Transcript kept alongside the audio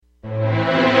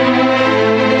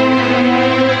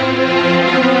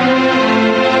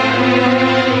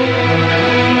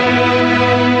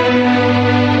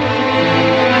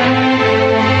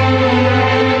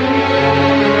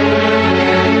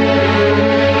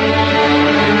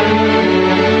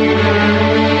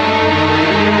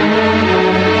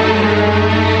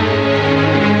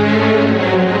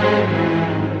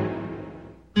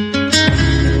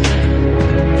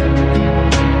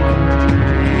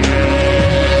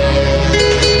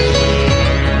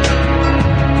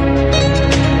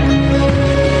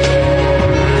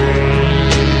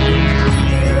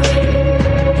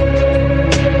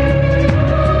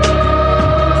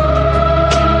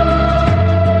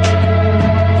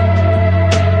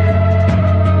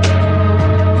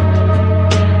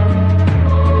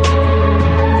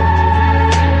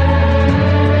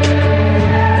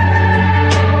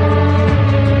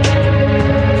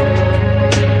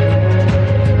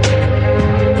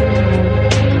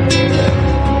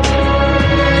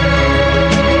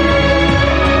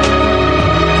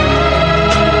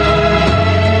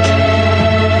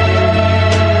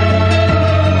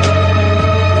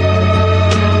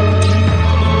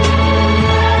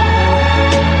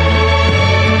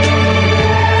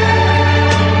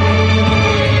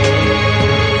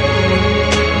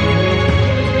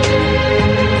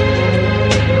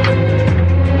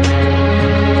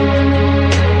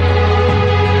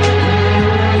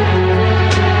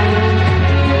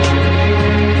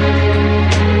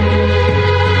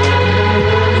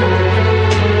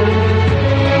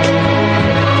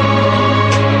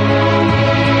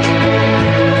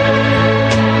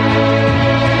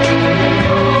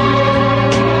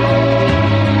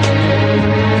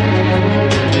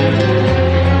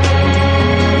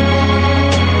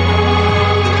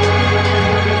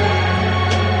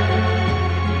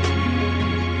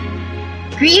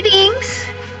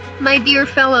my dear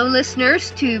fellow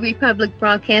listeners to Republic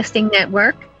Broadcasting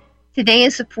Network. Today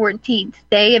is the 14th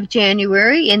day of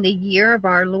January in the year of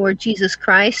our Lord Jesus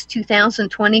Christ,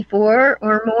 2024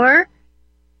 or more.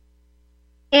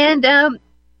 And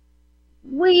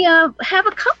we have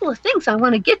a couple of things I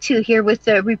want to get to here with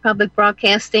Republic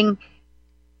Broadcasting,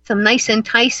 some nice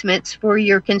enticements for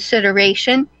your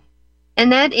consideration. And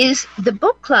that is the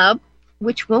book club,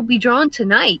 which will be drawn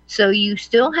tonight. So you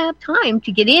still have time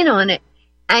to get in on it.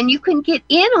 And you can get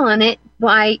in on it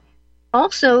by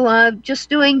also just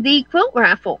doing the quilt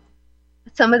raffle.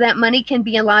 Some of that money can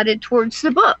be allotted towards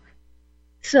the book.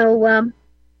 So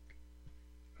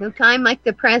no time like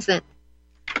the present.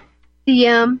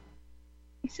 The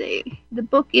the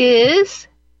book is...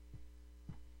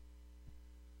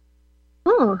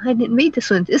 Oh, I didn't read this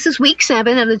one. This is week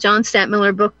 7 of the John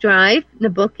Stadtmiller book drive. The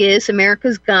book is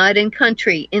America's God and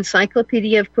Country,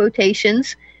 Encyclopedia of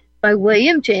Quotations by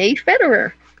William J.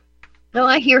 Federer. Well,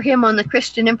 I hear him on the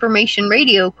Christian Information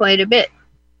Radio quite a bit.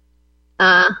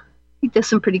 He does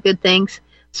some pretty good things.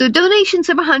 So donations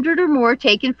of 100 or more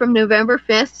taken from November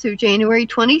 5th through January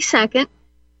 22nd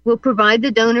will provide the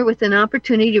donor with an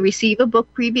opportunity to receive a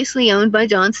book previously owned by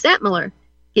John Stadtmiller.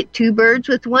 Get 2 birds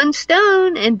with 1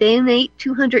 stone and donate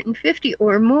 250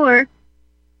 or more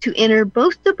to enter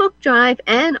both the book drive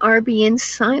and RBN's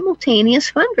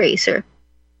simultaneous fundraiser.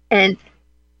 And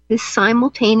this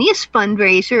simultaneous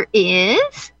fundraiser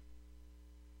is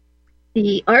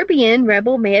the RBN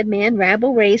Rebel Madman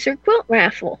Rabble Raiser Quilt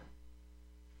Raffle.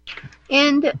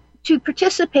 And to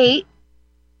participate,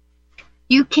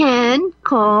 you can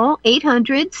call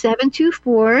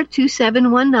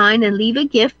 800-724-2719 and leave a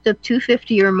gift of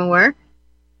 $250 or more.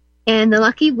 And the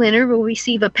lucky winner will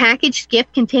receive a packaged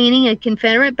gift containing a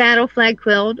Confederate battle flag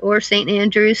quilt or St.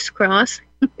 Andrew's cross,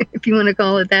 if you want to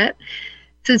call it that,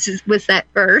 since it was that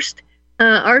first.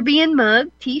 RBN mug,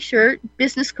 T-shirt,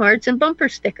 business cards, and bumper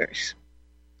stickers.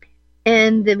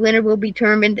 And the winner will be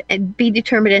determined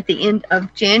at the end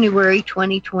of January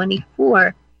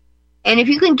 2024. And if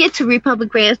you can get to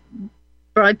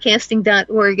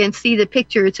republicbroadcasting.org and see the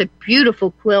picture, it's a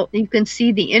beautiful quilt. You can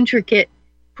see the intricate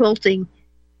quilting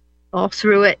all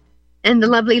through it, and the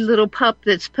lovely little pup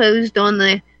that's posed on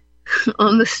the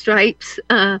stripes.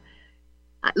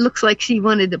 It looks like she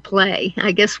wanted to play.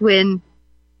 I guess when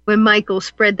Michael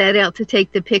spread that out to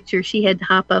take the picture, she had to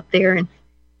hop up there and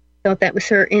thought that was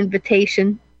her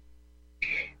invitation.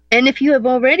 And if you have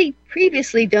already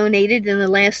previously donated in the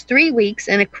last 3 weeks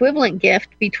an equivalent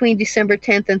gift between December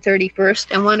 10th and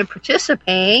 31st and want to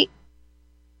participate,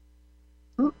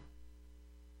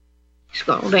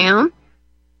 scroll down,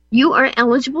 you are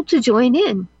eligible to join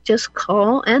in. Just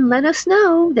call and let us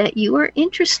know that you are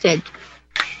interested.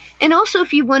 And also,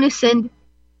 if you want to send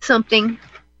something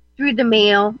through the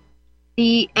mail,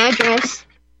 the address...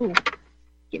 Oh,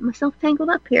 get myself tangled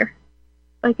up here,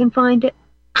 if I can find it.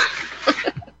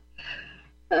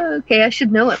 Okay, I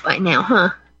should know it by now,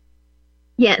 huh?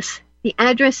 Yes, the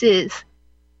address is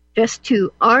just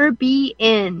to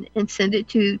RBN and send it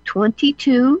to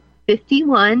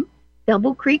 2251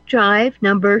 Double Creek Drive,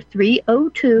 number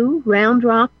 302, Round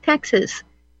Rock, Texas,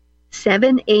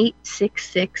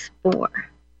 78664.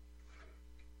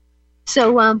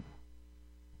 So,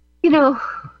 they're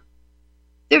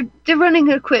running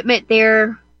equipment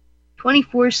there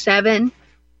 24/7,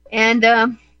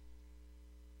 and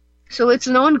so it's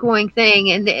an ongoing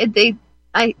thing. And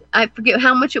I forget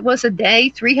how much it was a day,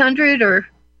 300 or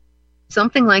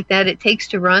something like that. It takes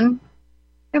to run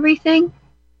everything,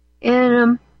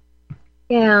 and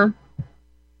yeah.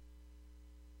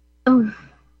 Oh,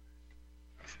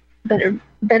 better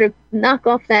knock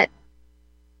off that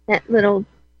little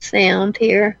sound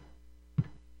here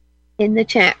in the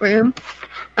chat room.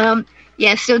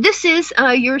 So this is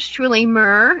yours truly,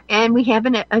 Myrrh, and we have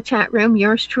a chat room,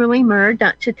 yours truly,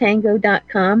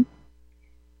 Myrrh.chatango.com.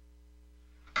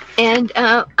 And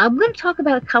I'm going to talk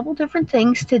about a couple different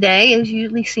things today, as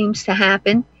usually seems to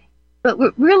happen. But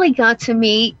what really got to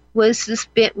me was this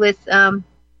bit with,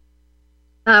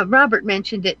 Robert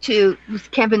mentioned it too,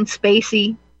 with Kevin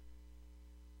Spacey.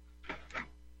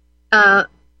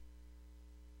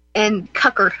 And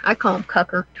Cucker, I call him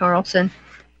Cucker Carlson.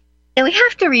 And we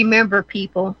have to remember,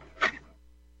 people,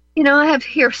 I have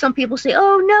hear some people say,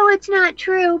 oh, no, it's not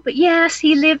true. But yes,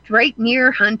 he lived right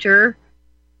near Hunter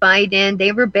Biden.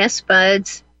 They were best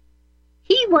buds.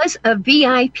 He was a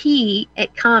VIP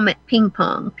at Comet Ping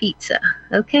Pong Pizza,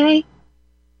 okay?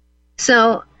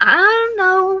 So I don't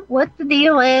know what the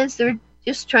deal is. They're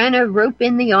just trying to rope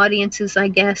in the audiences, I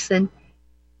guess. And,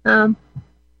 but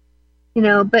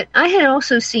I had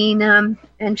also seen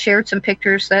and shared some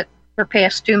pictures that were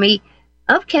passed to me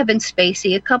of Kevin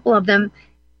Spacey, a couple of them,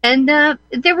 and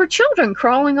there were children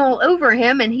crawling all over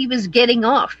him, and he was getting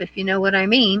off, if you know what I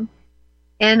mean.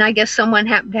 And I guess someone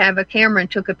happened to have a camera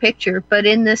and took a picture. But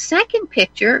in the second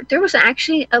picture, there was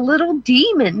actually a little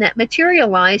demon that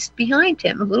materialized behind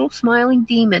him, a little smiling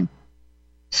demon.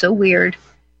 So weird.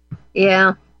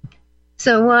 Yeah.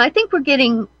 So I think we're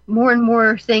getting more and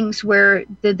more things where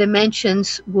the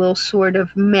dimensions will sort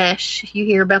of mesh. You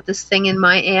hear about this thing in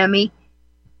Miami.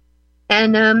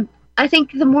 And I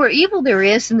think the more evil there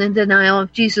is in the denial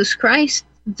of Jesus Christ,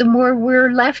 the more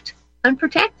we're left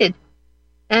unprotected.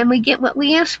 And we get what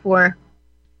we ask for,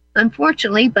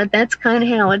 unfortunately, but that's kind of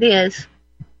how it is.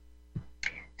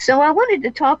 So I wanted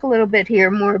to talk a little bit here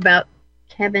more about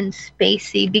Kevin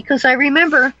Spacey, because I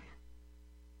remember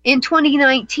in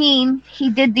 2019, he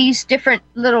did these different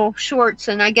little shorts,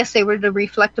 and I guess they were to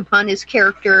reflect upon his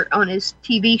character on his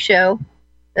TV show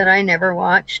that I never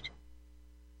watched.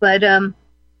 But,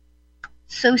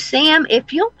 so Sam,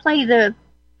 if you'll play the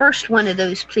first one of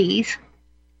those, please.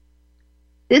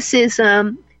 This is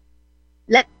Let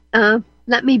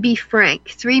Me Be Frank,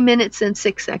 3 minutes and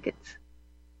 6 seconds.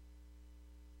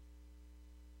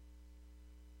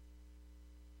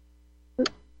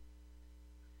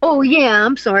 Oh yeah,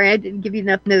 I'm sorry, I didn't give you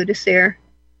enough notice there.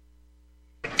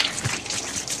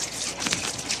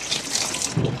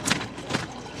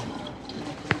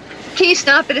 Can you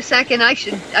stop it a second? I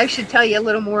should tell you a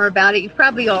little more about it. You've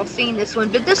probably all seen this one,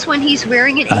 but this one he's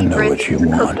wearing an apron. I know what you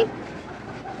want.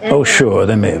 Oh, sure,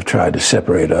 they may have tried to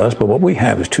separate us, but what we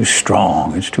have is too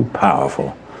strong. It's too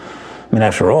powerful. I mean,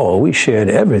 after all, we shared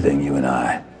everything, you and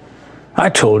I. I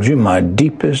told you my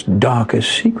deepest,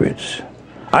 darkest secrets.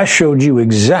 I showed you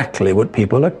exactly what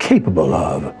people are capable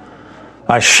of.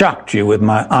 I shocked you with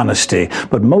my honesty,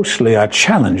 but mostly I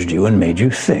challenged you and made you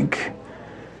think.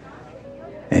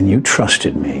 And you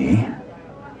trusted me,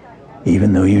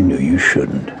 even though you knew you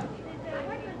shouldn't.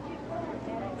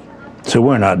 So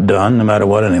we're not done, no matter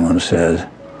what anyone says.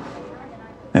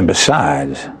 And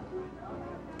besides,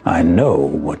 I know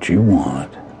what you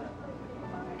want.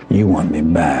 You want me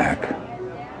back.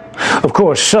 Of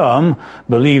course, some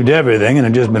believed everything and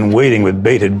had just been waiting with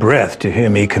bated breath to hear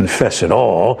me confess it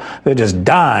all. They're just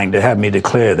dying to have me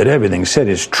declare that everything said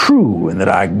is true and that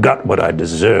I got what I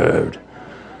deserved.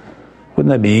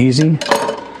 Wouldn't that be easy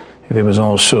if it was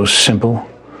all so simple?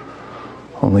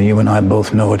 Only you and I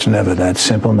both know it's never that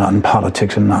simple, not in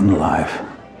politics and not in life.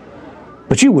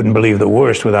 But you wouldn't believe the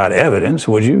worst without evidence,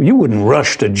 would you? You wouldn't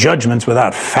rush to judgments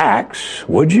without facts,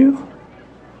 would you?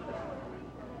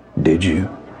 Did you?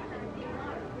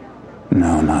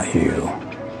 No, not you.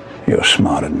 You're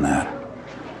smarter than that.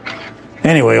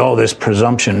 Anyway, all this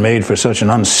presumption made for such an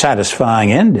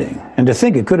unsatisfying ending, and to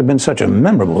think it could have been such a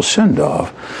memorable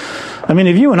send-off. I mean,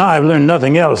 if you and I have learned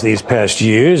nothing else these past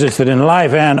years, it's that in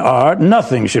life and art,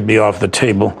 nothing should be off the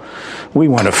table. We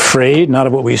weren't afraid, not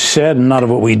of what we said and not of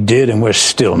what we did, and we're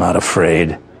still not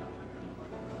afraid.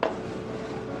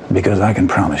 Because I can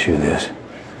promise you this.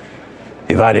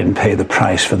 If I didn't pay the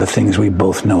price for the things we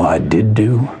both know I did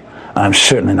do, I'm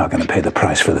certainly not going to pay the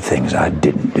price for the things I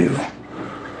didn't do.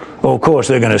 Oh, of course,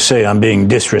 they're going to say I'm being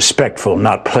disrespectful,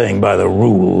 not playing by the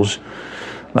rules,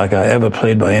 like I ever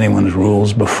played by anyone's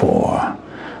rules before.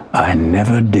 I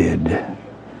never did,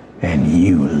 and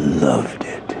you loved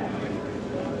it.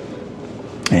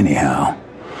 Anyhow,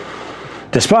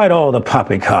 despite all the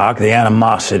poppycock, the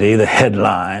animosity, the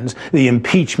headlines, the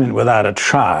impeachment without a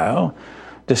trial,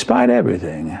 despite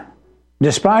everything,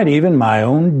 despite even my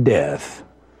own death,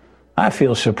 I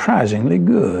feel surprisingly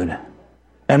good.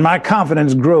 And my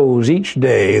confidence grows each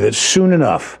day that soon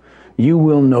enough you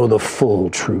will know the full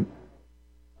truth.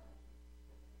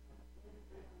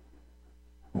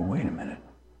 Wait a minute.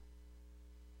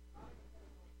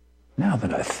 Now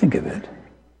that I think of it,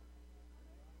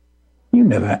 you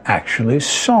never actually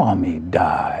saw me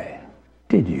die,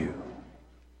 did you?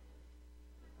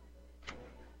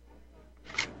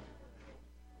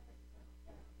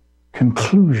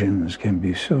 Conclusions can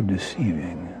be so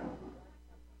deceiving.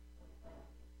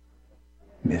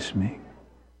 Miss me?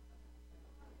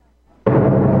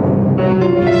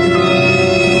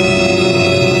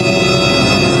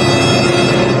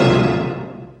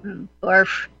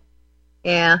 Barf.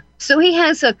 Yeah. So he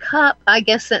has a cup, I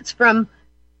guess that's from,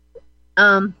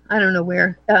 I don't know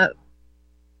where,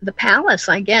 the palace,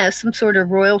 I guess, some sort of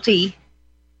royalty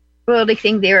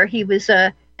thing there. He was,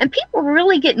 and people were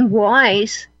really getting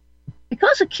wise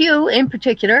because of Q in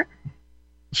particular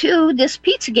to this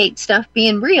Pizzagate stuff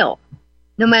being real,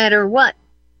 no matter what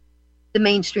the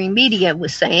mainstream media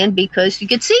was saying, because you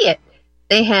could see it.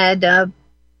 They had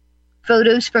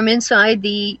photos from inside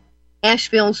the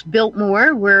Asheville's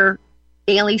Biltmore where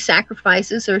daily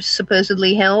sacrifices are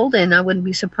supposedly held, and I wouldn't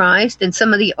be surprised. And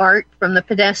some of the art from the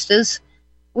Podestas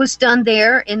was done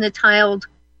there in the tiled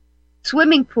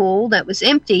swimming pool that was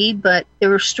empty, but there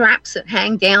were straps that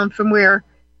hang down from where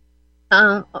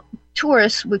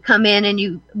tourists would come in, and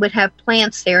you would have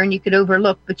plants there and you could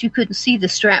overlook, but you couldn't see the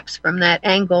straps from that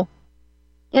angle.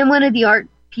 And one of the art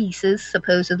pieces,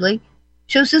 supposedly,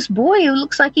 shows this boy who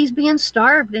looks like he's being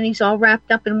starved, and he's all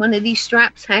wrapped up in one of these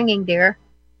straps hanging there.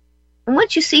 And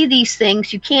once you see these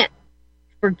things, you can't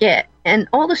forget. And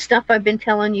all the stuff I've been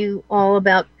telling you all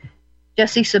about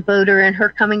Jessie Czebotar and her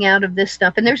coming out of this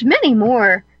stuff, and there's many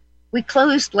more. We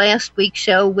closed last week's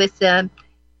show with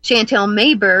Chantel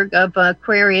Mayberg of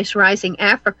Aquarius Rising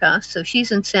Africa, so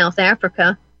she's in South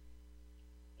Africa.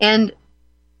 And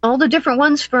all the different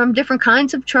ones from different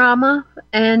kinds of trauma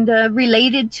and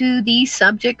related to these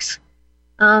subjects.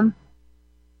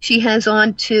 She has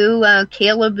on too.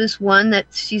 Caleb is one that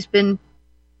she's been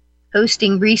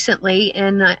hosting recently,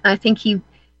 and I think he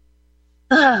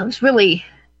was really,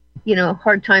 a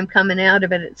hard time coming out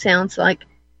of it, it sounds like.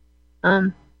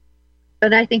 But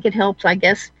I think it helps, I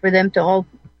guess, for them to all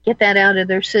get that out of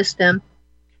their system.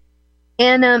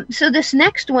 And so this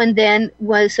next one then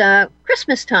was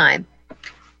Christmas time.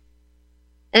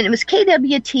 And it was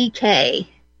KWTK.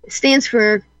 It stands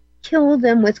for Kill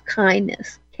Them With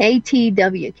Kindness.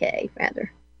 KTWK,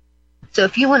 rather. So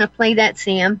if you want to play that,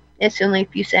 Sam, it's only a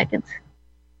few seconds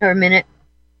or a minute.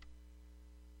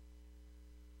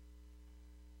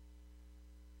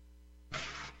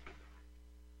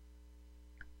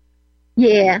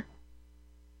 Yeah.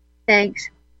 Thanks.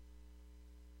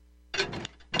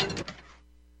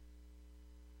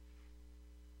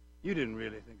 You didn't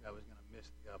really think I was going to miss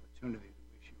the opportunity to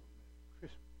wish you a Merry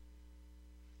Christmas.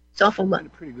 It's awful low. It's been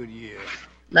a pretty good year.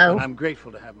 Low. And I'm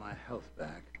grateful to have my health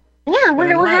back. Yeah, I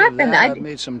wonder what happened. I've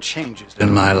made some changes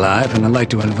in my life, and I'd like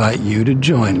to invite you to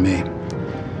join me.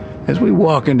 As we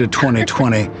walk into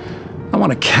 2020, I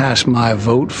want to cast my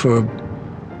vote for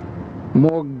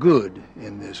more good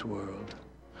in this world.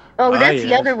 Oh, that's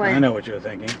the other one. I know what you're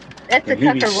thinking. That's the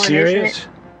Tucker one, serious?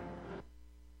 isn't it?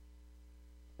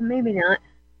 Maybe not.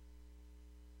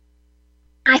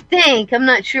 I think, I'm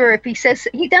not sure if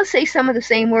he does say some of the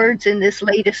same words in this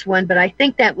latest one, but I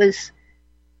think that was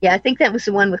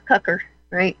the one with Cucker,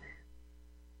 right?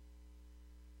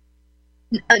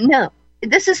 No,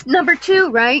 this is number 2,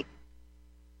 right?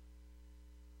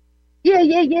 Yeah.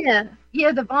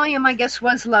 Yeah, the volume, I guess,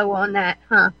 was low on that,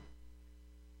 huh?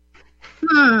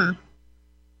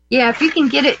 Yeah, if you can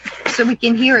get it so we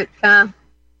can hear it.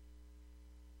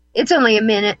 It's only a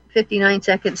minute, 59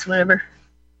 seconds, whatever.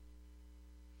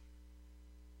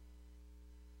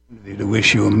 To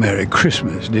wish you a Merry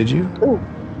Christmas, did you? Ooh.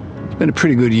 It's been a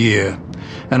pretty good year,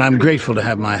 and I'm grateful to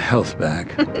have my health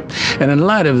back. And in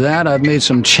light of that, I've made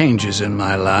some changes in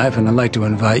my life, and I'd like to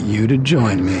invite you to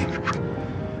join me.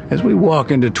 As we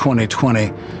walk into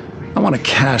 2020, I want to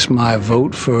cast my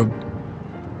vote for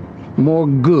more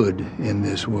good in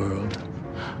this world.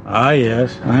 Ah,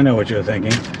 yes, I know what you're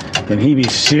thinking. Can he be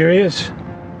serious?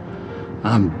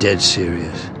 I'm dead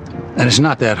serious. And it's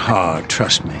not that hard,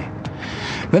 trust me.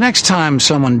 The next time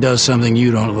someone does something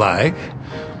you don't like,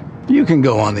 you can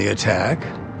go on the attack,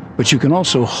 but you can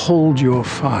also hold your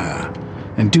fire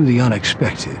and do the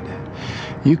unexpected.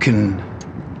 You can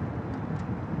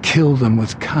kill them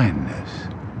with kindness.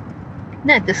 Isn't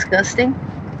that disgusting?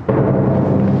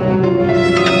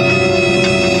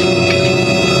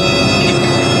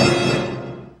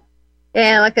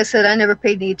 Yeah, like I said, I never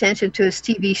paid any attention to his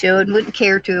TV show and wouldn't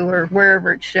care to, or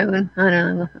wherever it's shown.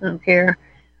 I don't care.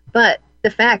 But the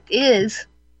fact is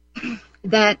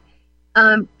that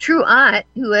True Ott,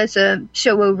 who has a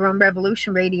show over on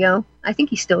Revolution Radio, I think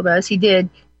he still does, he did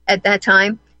at that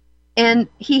time, and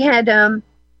he had a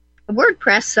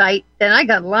WordPress site that I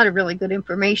got a lot of really good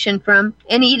information from,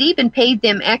 and he'd even paid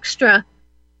them extra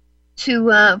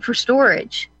for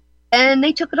storage, and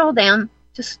they took it all down,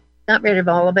 just got rid of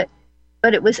all of it.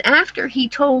 But it was after he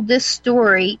told this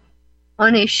story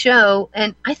on his show,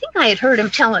 and I think I had heard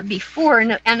him tell it before,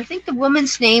 and I think the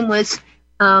woman's name was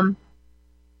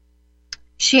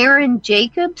Sharon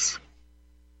Jacobs.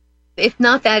 If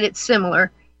not that, it's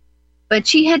similar. But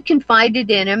she had confided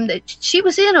in him that she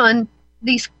was in on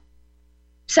these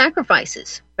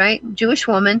sacrifices, right? Jewish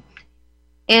woman.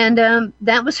 And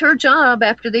that was her job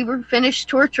after they were finished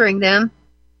torturing them,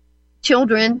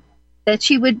 children, that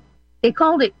they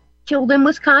called it kill them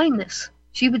with kindness.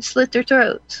 She would slit their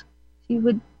throats. She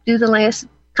would do the last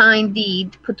kind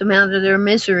deed to put them out of their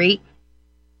misery.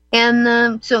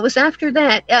 And so it was after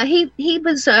that. He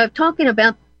was talking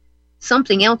about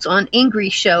something else on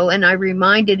Ingrid's show, and I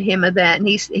reminded him of that, and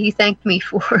he thanked me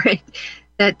for it.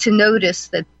 That to notice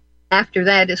that after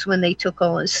that is when they took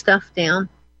all his stuff down,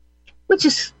 which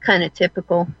is kind of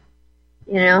typical,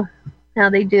 how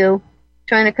they do,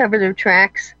 trying to cover their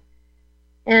tracks.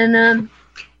 And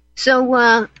so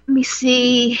let me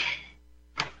see.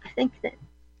 I think that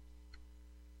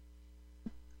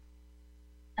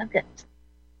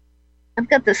I've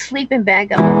got the sleeping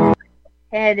bag on my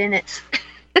head, and it's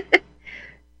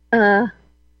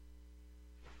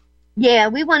yeah,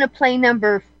 we want to play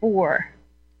number 4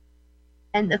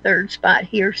 and the third spot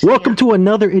here. Sam. Welcome to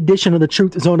another edition of the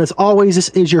Truth Zone. As always, this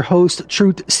is your host,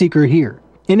 Truth Seeker here.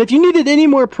 And if you needed any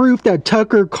more proof that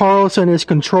Tucker Carlson is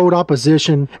controlled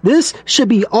opposition, this should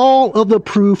be all of the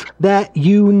proof that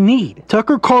you need.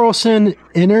 Tucker Carlson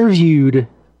interviewed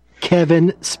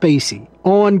Kevin Spacey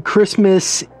on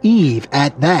Christmas Eve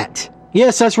at that.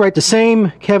 Yes, that's right. The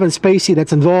same Kevin Spacey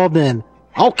that's involved in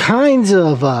all kinds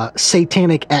of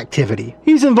satanic activity.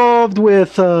 He's involved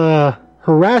with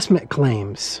harassment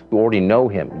claims. You already know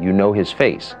him. You know his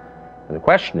face. And the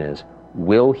question is,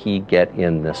 will he get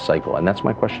in this cycle? And that's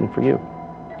my question for you.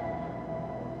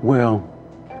 Well,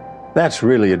 that's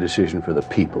really a decision for the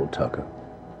people, Tucker.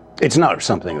 It's not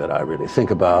something that I really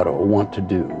think about or want to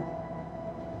do.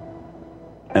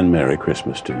 And Merry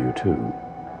Christmas to you, too.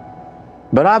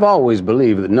 But I've always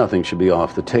believed that nothing should be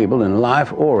off the table in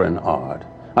life or in art.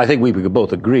 I think we could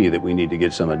both agree that we need to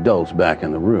get some adults back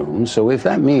in the room. So if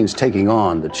that means taking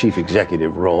on the chief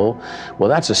executive role, well,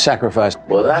 that's a sacrifice.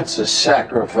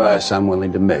 I'm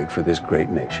willing to make for this great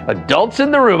nation. Adults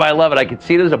in the room. I love it. I could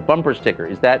see it as a bumper sticker.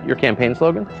 Is that your campaign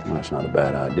slogan? Well, that's not a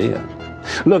bad idea.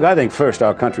 Look, I think first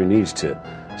our country needs to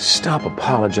stop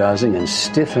apologizing and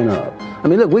stiffen up. I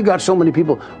mean, look, we got so many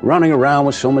people running around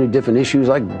with so many different issues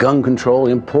like gun control,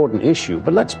 important issue.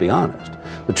 But let's be honest.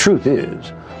 The truth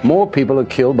is, more people are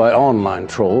killed by online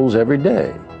trolls every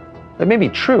day. That may be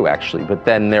true, actually, but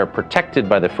then they're protected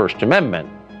by the First Amendment.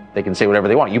 They can say whatever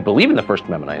they want. You believe in the First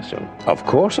Amendment, I assume. Of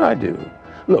course I do.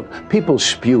 Look, people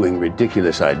spewing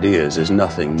ridiculous ideas is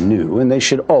nothing new, and they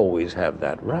should always have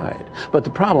that right. But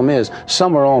the problem is,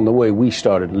 somewhere along the way, we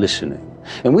started listening.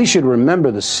 And we should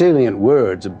remember the salient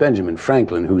words of Benjamin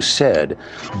Franklin, who said,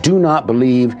 "Do not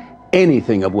believe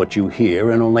anything of what you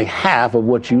hear and only half of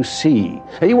what you see."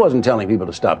 And he wasn't telling people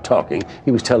to stop talking.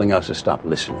 He was telling us to stop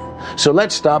listening. So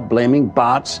let's stop blaming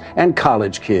bots and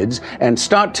college kids and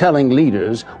start telling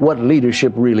leaders what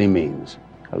leadership really means.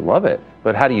 I love it.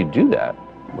 But how do you do that?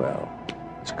 Well,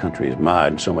 this country is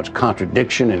mired in so much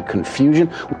contradiction and confusion.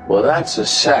 Well, that's a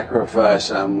sacrifice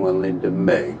I'm willing to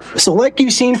make. So like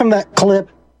you've seen from that clip,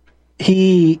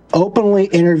 he openly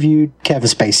interviewed Kevin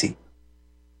Spacey.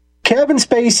 Kevin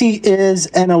Spacey is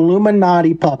an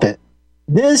Illuminati puppet.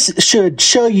 This should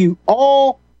show you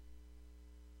all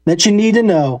that you need to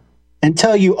know and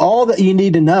tell you all that you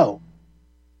need to know.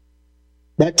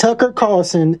 That Tucker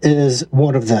Carlson is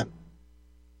one of them.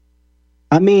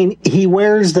 I mean, he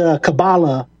wears the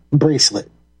Kabbalah bracelet.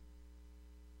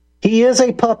 He is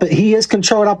a puppet. He is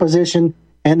controlled opposition.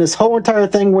 And this whole entire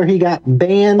thing where he got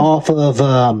banned off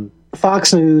of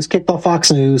Fox News, kicked off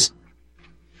Fox News,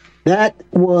 that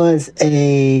was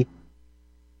a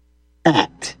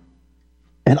act.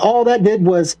 And all that did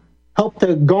was help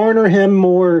to garner him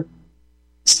more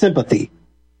sympathy.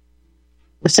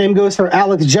 The same goes for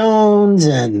Alex Jones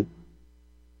and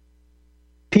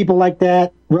people like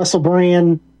that, Russell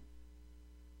Brand.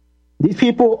 These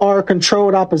people are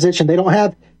controlled opposition. They don't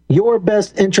have your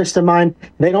best interest in mind.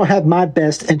 They don't have my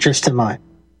best interest in mind.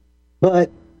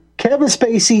 But Kevin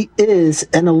Spacey is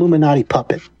an Illuminati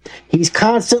puppet. He's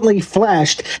constantly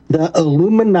flashed the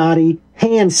Illuminati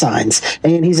hand signs,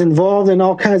 and he's involved in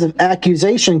all kinds of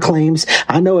accusation claims.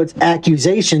 I know it's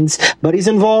accusations, but he's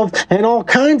involved in all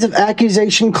kinds of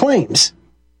accusation claims.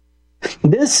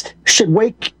 This should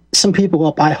wake some people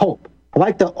up, I hope.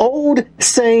 Like the old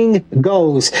saying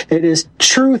goes, it is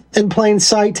truth in plain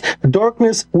sight.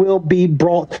 Darkness will be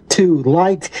brought to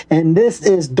light. And this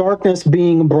is darkness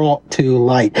being brought to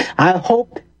light. I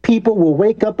hope people will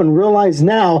wake up and realize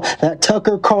now that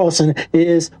Tucker Carlson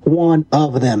is one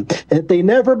of them. If they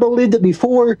never believed it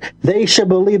before, they should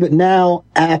believe it now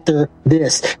after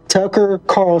this. Tucker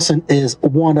Carlson is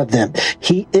one of them.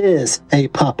 He is a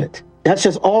puppet. That's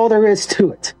just all there is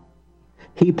to it.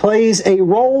 He plays a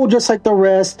role just like the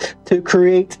rest to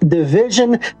create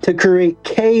division, to create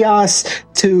chaos,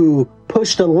 to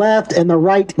push the left and the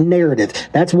right narrative.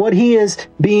 That's what he is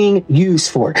being used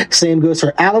for. Same goes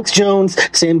for Alex Jones.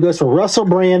 Same goes for Russell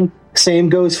Brand. Same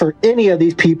goes for any of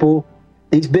these people,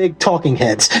 these big talking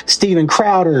heads. Steven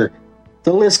Crowder,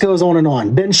 The list goes on and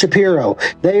on. Ben Shapiro.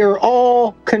 They are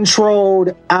all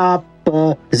controlled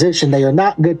opposition. They are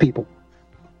not good people.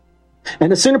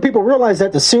 And the sooner people realize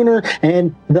that, the sooner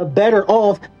and the better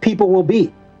off people will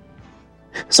be.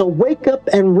 So wake up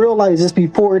and realize this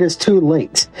before it is too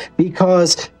late,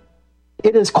 because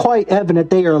it is quite evident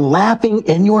they are laughing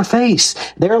in your face.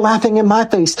 They're laughing in my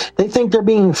face. They think they're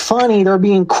being funny. They're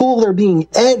being cool. They're being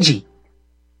edgy.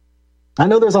 I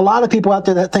know there's a lot of people out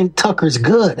there that think Tucker's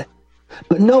good.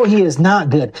 But no, he is not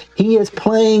good. He is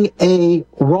playing a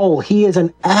role. He is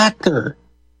an actor.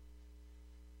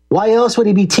 Why else would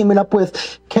he be teaming up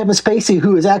with Kevin Spacey,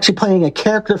 who is actually playing a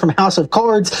character from House of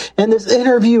Cards, in this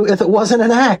interview if it wasn't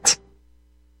an act?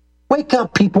 Wake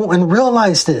up, people, and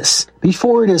realize this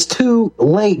before it is too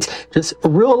late. Just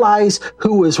realize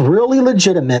who is really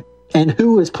legitimate and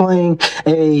who is playing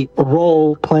a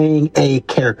role, playing a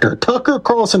character. Tucker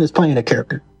Carlson is playing a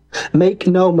character. Make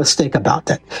no mistake about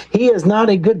that. He is not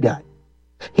a good guy.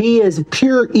 He is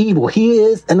pure evil. He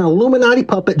is an Illuminati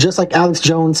puppet, just like Alex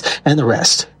Jones and the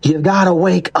rest. You've got to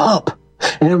wake up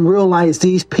and realize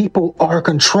these people are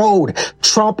controlled.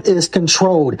 Trump is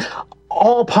controlled.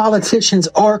 All politicians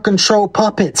are controlled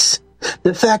puppets.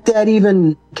 The fact that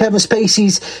even Kevin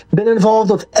Spacey's been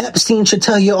involved with Epstein should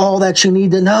tell you all that you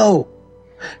need to know.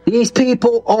 These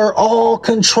people are all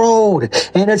controlled.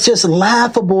 And it's just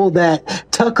laughable that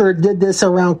Tucker did this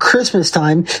around Christmas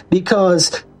time,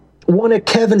 because one of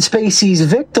Kevin Spacey's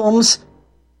victims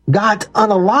got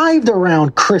unalived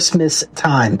around Christmas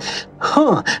time.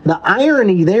 The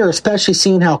irony there, especially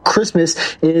seeing how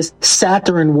Christmas is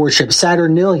Saturn worship,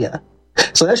 Saturnalia.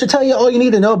 So that should tell you all you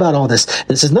need to know about all this.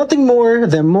 This is nothing more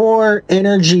than more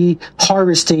energy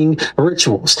harvesting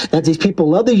rituals that these people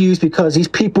love to use, because these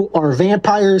people are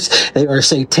vampires. They are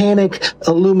satanic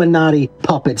Illuminati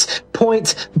puppets.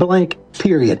 Point blank,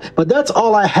 period. But that's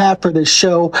all I have for this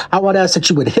show. I would ask that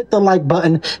you would hit the like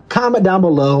button, comment down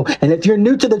below, and if you're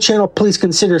new to the channel, please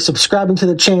consider subscribing to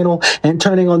the channel and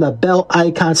turning on the bell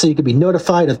icon so you can be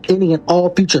notified of any and all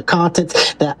future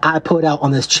content that I put out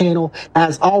on this channel.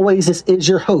 As always, this is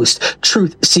your host,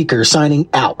 Truth Seeker, signing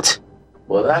out.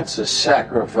 Well, that's a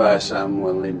sacrifice I'm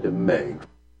willing to make.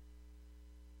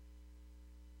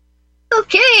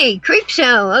 Okay, creep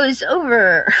show is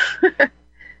over.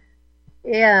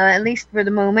 Yeah, at least for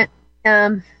the moment. Yeah,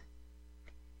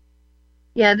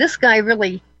 this guy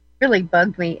really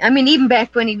bugged me. I mean, even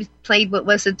back when he played, what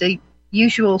was it, The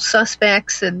Usual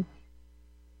Suspects, and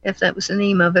if that was the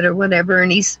name of it or whatever,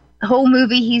 and the whole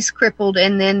movie he's crippled,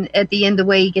 and then at the end the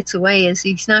way he gets away is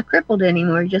he's not crippled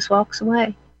anymore, he just walks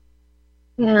away.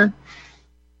 Yeah.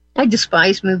 I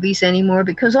despise movies anymore,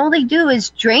 because all they do is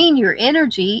drain your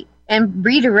energy and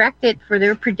redirect it for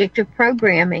their predictive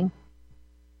programming.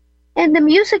 And the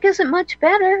music isn't much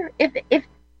better, if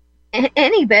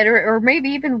any better, or maybe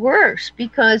even worse,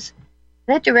 because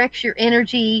that directs your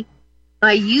energy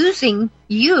by using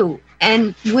you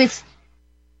and with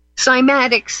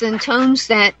cymatics and tones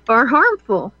that are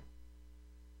harmful.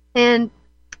 And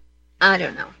I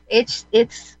don't know. It's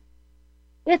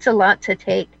a lot to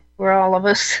take for all of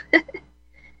us.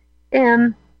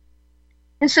 And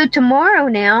so tomorrow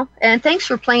now, and thanks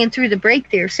for playing through the break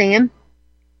there, Sam.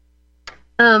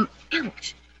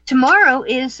 Tomorrow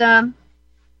is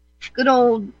good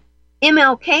old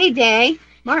MLK Day,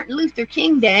 Martin Luther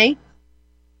King Day,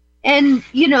 and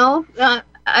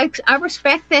I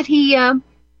respect that he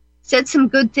said some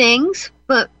good things,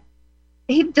 but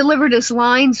he delivered his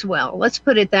lines well. Let's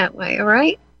put it that way. All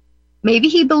right, maybe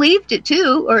he believed it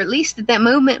too, or at least at that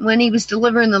moment when he was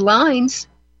delivering the lines.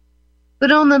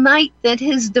 But on the night that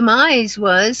his demise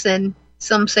was, and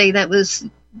some say that was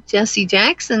Jesse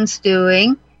Jackson's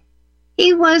doing,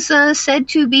 he was said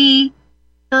to be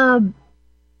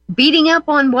beating up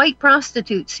on white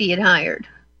prostitutes he had hired.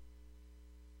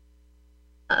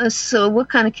 So what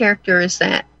kind of character is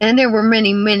that? And there were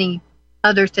many, many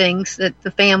other things that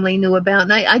the family knew about.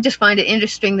 And I just find it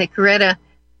interesting that Coretta,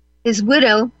 his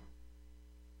widow,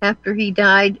 after he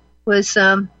died, was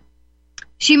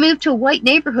she moved to a white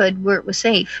neighborhood where it was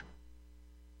safe.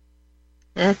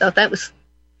 And I thought that was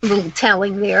a little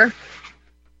telling there.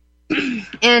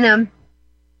 And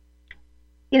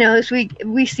as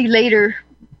we see later,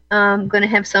 going to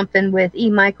have something with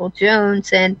E. Michael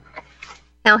Jones, and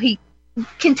how he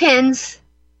contends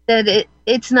that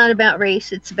it's not about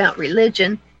race, it's about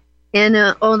religion. And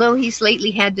although he's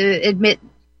lately had to admit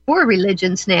 4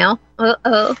 religions now,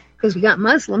 because we got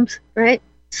Muslims, right?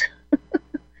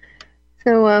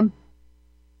 So,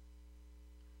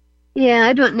 yeah,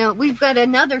 I don't know. We've got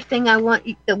another thing I want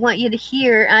you to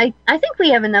hear. I think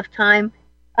we have enough time.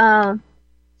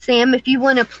 Sam, if you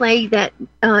want to play that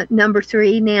number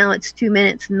 3 now, it's 2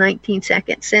 minutes and 19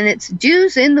 seconds. And it's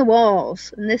Jews in the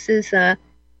Walls. And this is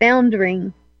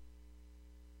Foundering.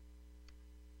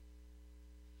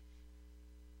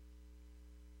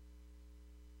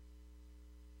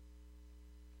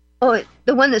 Oh,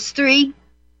 the one that's 3?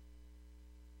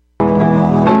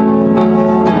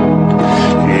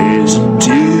 Isn't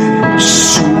it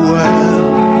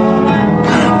swell?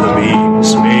 The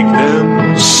memes make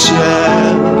themselves.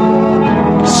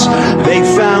 They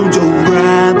found a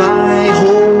rabbi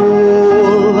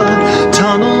hole,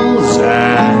 tunnels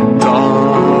and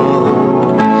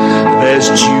all. There's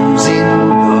Jews in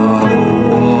the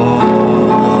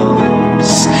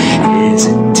walls.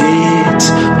 Isn't it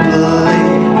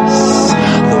bliss?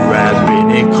 The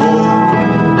rabbinical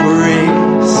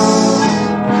grace,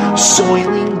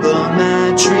 soiling the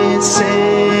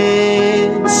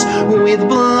mattresses with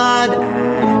blood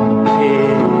and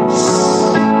piss.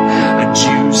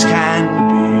 Jews can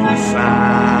be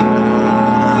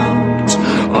found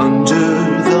under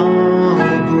the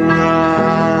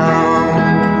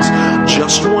ground.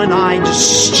 Just when I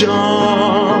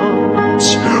start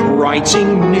writing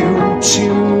new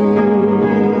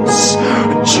tunes,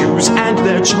 Jews and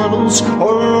their tunnels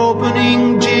are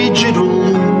opening digital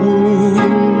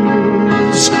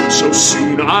wounds. So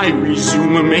soon I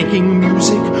resume making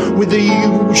music with the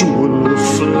usual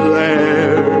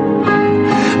flair.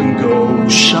 Go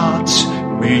shut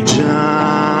me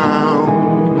down,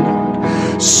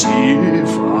 see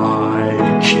if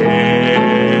I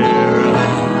care.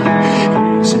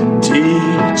 Isn't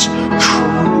it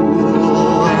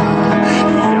cruel?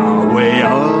 Yahweh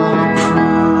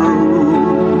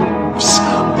approves.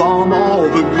 Bomb all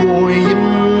the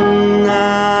goyim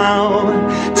now,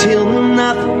 till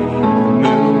nothing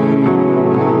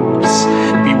moves.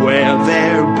 Beware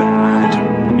their bad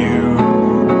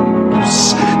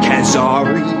news.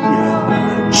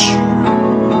 Khazarian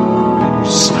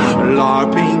Jews,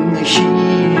 LARPing Hebrews.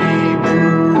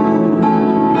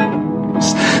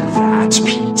 That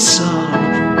Pizza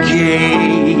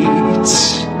Gate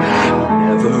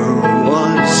never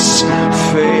was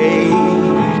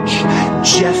fake.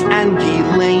 Jeff and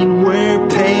Ghislaine were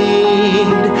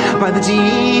paid by the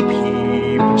deep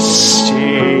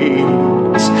state.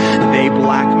 They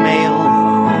blackmail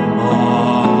them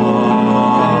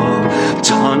all.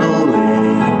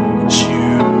 Tunneling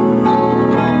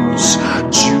Jews,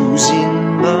 Jews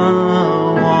in the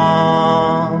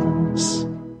walls.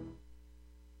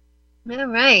 All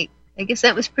right. I guess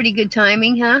that was pretty good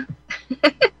timing, huh?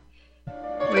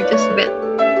 We're just about...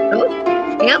 Oh,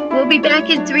 yep. We'll be back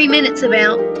in 3 minutes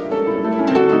about.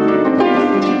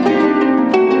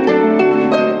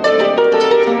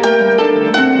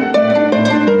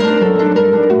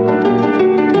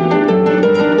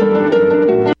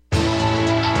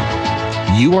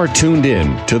 You are tuned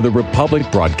in to the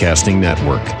Republic Broadcasting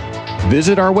Network.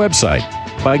 Visit our website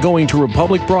by going to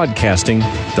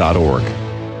republicbroadcasting.org.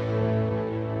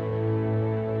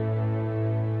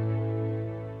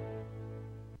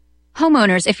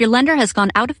 Homeowners, if your lender has gone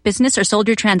out of business or sold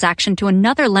your transaction to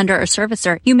another lender or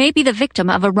servicer, you may be the victim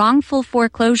of a wrongful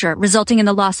foreclosure resulting in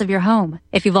the loss of your home.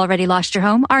 If you've already lost your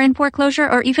home, are in foreclosure,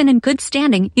 or even in good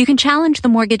standing, you can challenge the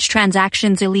mortgage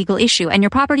transaction's illegal issue and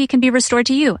your property can be restored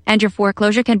to you, and your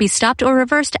foreclosure can be stopped or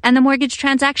reversed and the mortgage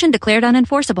transaction declared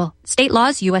unenforceable. State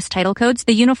laws, U.S. title codes,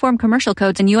 the Uniform Commercial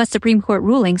Codes, and U.S. Supreme Court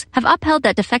rulings have upheld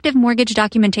that defective mortgage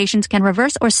documentations can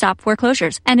reverse or stop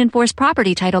foreclosures and enforce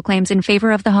property title claims in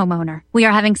favor of the homeowner. We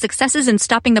are having successes in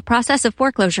stopping the process of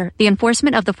foreclosure, the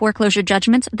enforcement of the foreclosure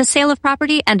judgments, the sale of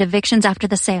property, and evictions after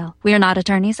the sale. We are not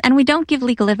attorneys, and we don't give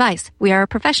legal advice. We are a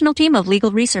professional team of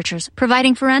legal researchers,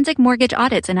 providing forensic mortgage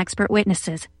audits and expert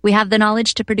witnesses. We have the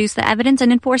knowledge to produce the evidence and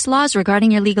enforce laws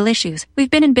regarding your legal issues. We've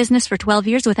been in business for 12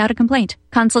 years without a complaint.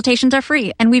 Consultations are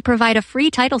free, and we provide a free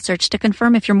title search to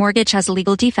confirm if your mortgage has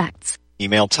legal defects.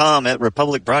 Email Tom at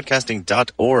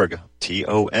republicbroadcasting.org.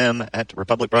 TOM at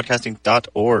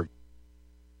republicbroadcasting.org.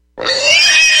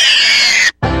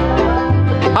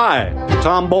 Hi,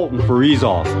 Tom Bolton for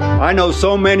EaseOff. I know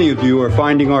so many of you are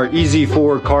finding our Easy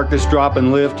 4 carcass drop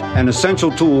and lift an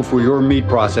essential tool for your meat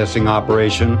processing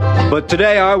operation. But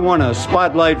today I want to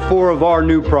spotlight 4 of our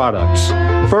new products.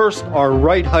 First, our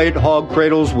right height hog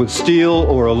cradles with steel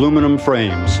or aluminum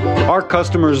frames. Our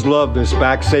customers love this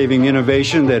back-saving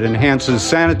innovation that enhances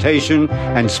sanitation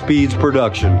and speeds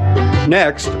production.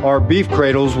 Next, our beef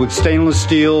cradles with stainless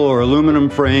steel or aluminum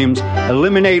frames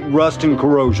eliminate rust and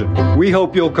corrosion. We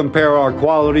hope you'll compare our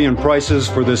quality and prices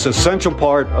for this essential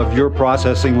part of your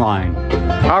processing line.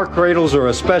 Our cradles are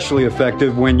especially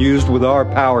effective when used with our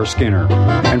power skinner.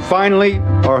 And finally,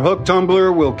 our hook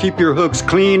tumbler will keep your hooks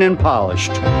clean and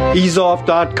polished.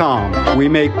 EaseOff.com. We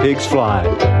make pigs fly.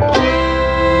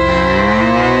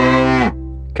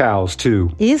 Cows,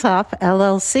 too. Ease Off,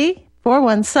 LLC,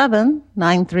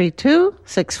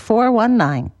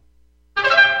 417-932-6419.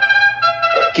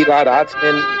 Gilad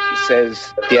Atzmon, he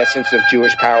says the essence of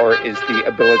Jewish power is the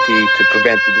ability to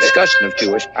prevent the discussion of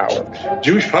Jewish power.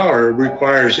 Jewish power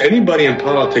requires anybody in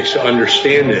politics to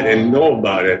understand it and know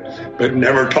about it, but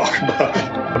never talk about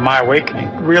it. My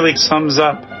Awakening really sums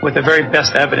up with the very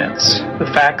best evidence the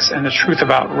facts and the truth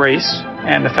about race,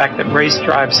 and the fact that race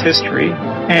drives history,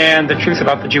 and the truth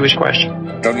about the Jewish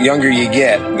question. The younger you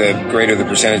get, the greater the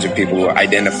percentage of people who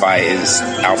identify as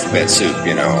alphabet soup,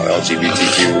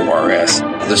 LGBTQ, RS.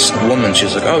 This woman,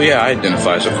 she's like, oh yeah, I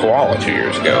identify as a koala 2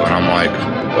 years ago. And I'm like,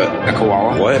 what? A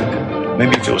koala? What?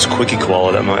 Maybe if it was Quickie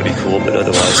Koala, that might be cool, but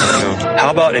otherwise, I don't know. How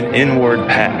about an inward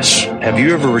pass? Have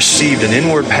you ever received an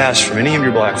inward pass from any of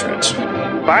your black friends?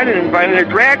 Biden invited a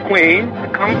drag queen to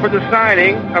come for the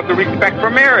signing of the Respect for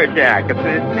Marriage Act. It's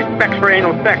the Respect for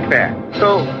Anal Sex Act.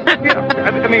 So,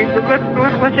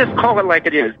 let's just call it like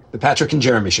it is. The Patrick and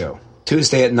Jeremy Show,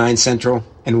 Tuesday at 9 Central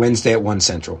and Wednesday at 1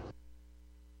 Central.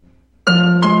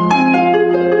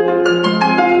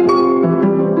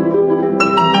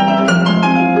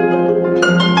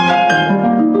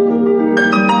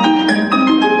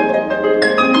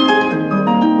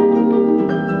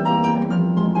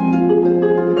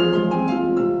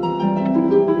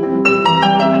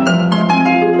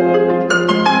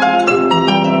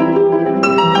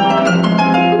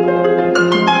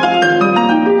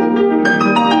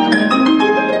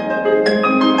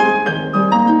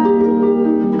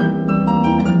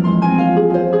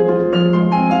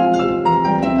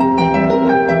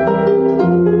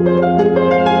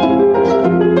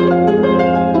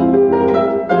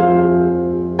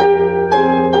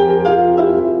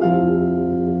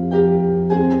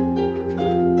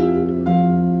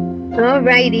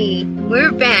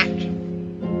 We're back.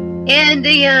 And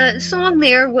the song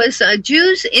there was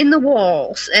Jews in the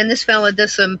Walls. And this fella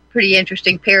does some pretty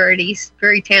interesting parodies.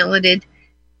 Very talented.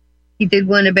 He did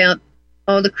one about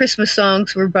all the Christmas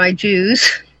songs were by Jews.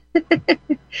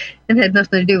 And had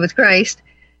nothing to do with Christ,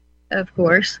 of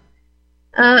course.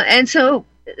 And so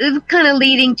it was kind of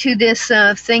leading to this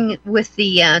thing with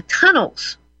the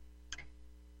tunnels.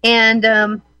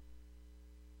 And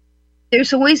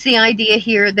there's always the idea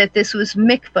here that this was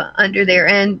mikvah under there,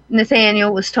 and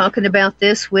Nathaniel was talking about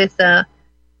this with on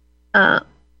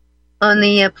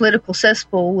the political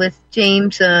cesspool with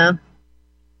James,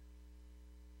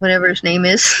 whatever his name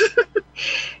is,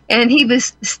 and he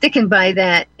was sticking by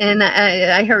that. And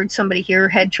I heard somebody here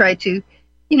had tried to,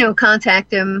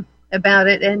 contact him about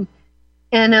it, and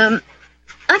I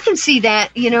can see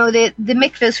that, the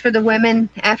mikvahs for the women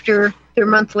after their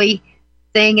monthly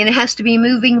thing, and it has to be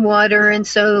moving water, and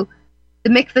so the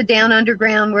mikveh down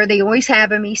underground where they always have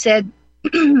them, he said,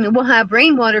 we'll have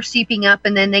rainwater seeping up,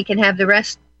 and then they can have the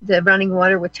rest, the running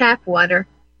water with tap water.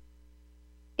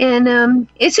 And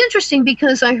it's interesting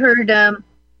because I heard Layla,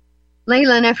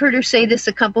 and I've heard her say this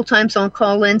a couple times on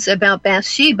call-ins about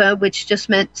Bathsheba, which just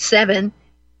meant 7.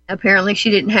 Apparently she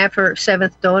didn't have her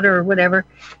 7th daughter or whatever.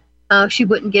 She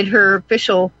wouldn't get her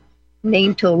official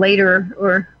name till later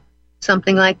or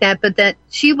something like that, but that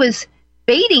she was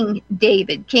baiting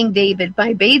David, King David,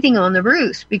 by bathing on the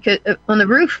roof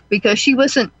because she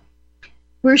wasn't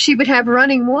where she would have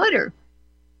running water.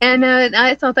 And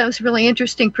I thought that was a really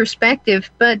interesting perspective.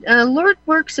 But Lord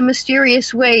works in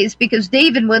mysterious ways, because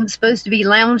David wasn't supposed to be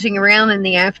lounging around in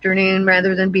the afternoon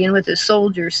rather than being with his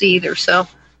soldiers either. So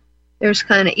there's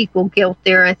kind of equal guilt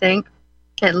there, I think,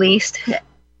 at least,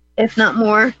 if not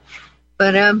more.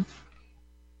 But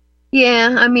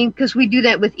yeah, I mean, because we do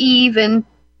that with Eve, and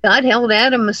God held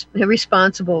Adam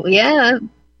responsible. Yeah,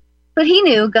 but he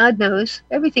knew. God knows.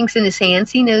 Everything's in his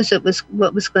hands. He knows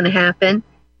what was going to happen.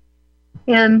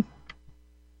 And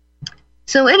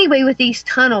so anyway, with these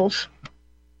tunnels,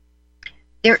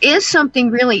 there is something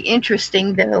really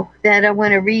interesting, though, that I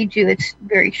want to read you. It's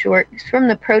very short. It's from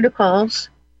the Protocols.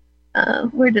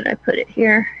 Where did I put it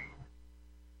here?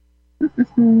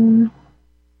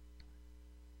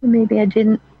 Maybe I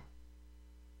didn't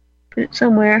put it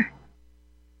somewhere.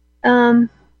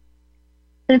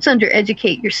 It's under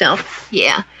Educate Yourself.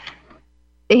 Yeah.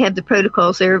 They have the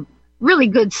Protocols. They're a really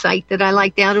good site that I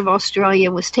liked out of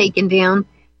Australia, was taken down.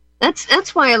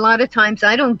 That's why a lot of times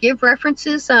I don't give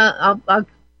references. I'll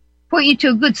point you to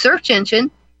a good search engine,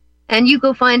 and you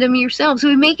go find them yourselves.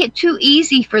 We make it too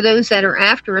easy for those that are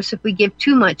after us if we give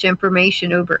too much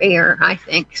information over air, I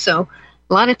think. So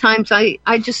A lot of times I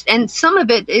just, and some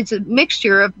of it is a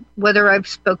mixture of whether I've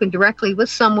spoken directly with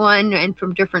someone and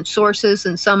from different sources,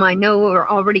 and some I know are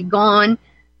already gone,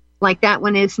 like that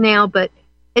one is now, but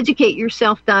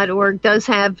educateyourself.org does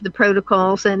have the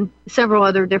protocols and several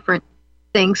other different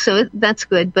things, so that's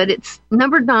good. But it's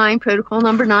number 9, protocol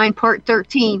number 9, part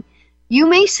 13. You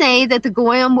may say that the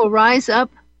Goyim will rise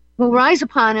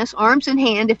upon us, arms in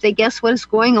hand, if they guess what is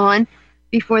going on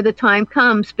before the time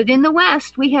comes. But in the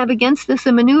West, we have against us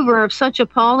a maneuver of such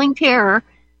appalling terror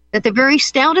that the very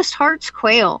stoutest hearts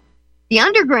quail. The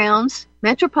undergrounds,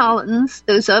 metropolitans,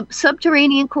 those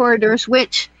subterranean corridors,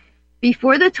 which,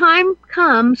 before the time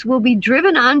comes, will be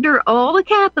driven under all the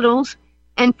capitals,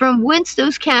 and from whence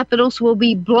those capitals will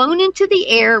be blown into the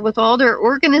air with all their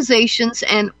organizations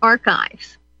and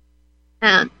archives.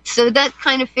 So that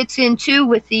kind of fits in, too,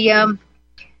 with the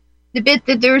bit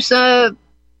that there's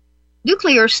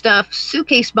nuclear stuff,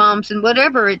 suitcase bombs and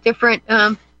whatever at different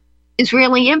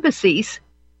Israeli embassies,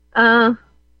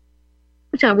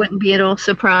 which I wouldn't be at all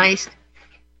surprised.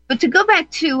 But to go back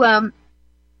to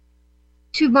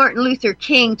Martin Luther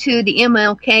King, to the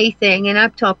MLK thing, and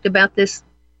I've talked about this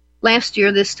last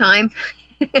year this time.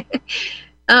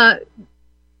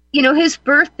 His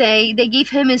birthday, they gave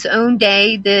him his own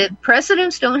day. The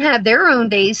presidents don't have their own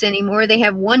days anymore. They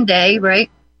have one day, right?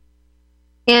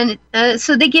 And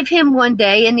so they give him one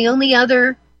day, and the only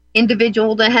other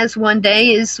individual that has one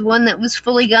day is one that was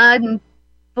fully God and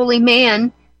fully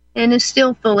man, and is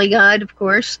still fully God, of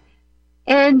course.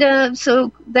 And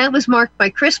so that was marked by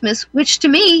Christmas, which to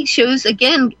me shows,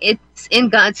 again, it's in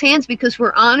God's hands, because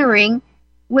we're honoring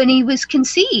when he was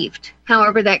conceived,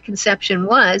 however that conception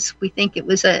was. We think it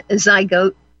was a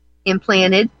zygote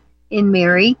implanted in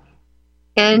Mary.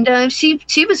 And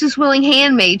she was his willing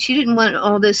handmaid. She didn't want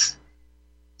all this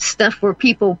stuff where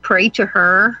people pray to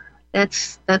her.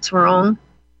 That's wrong.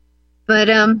 But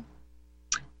so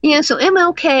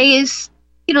MLK is,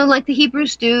 like the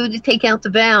Hebrews do to take out the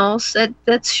vowels.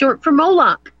 That's short for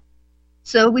Moloch.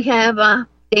 So we have a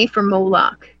day for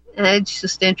Moloch. It's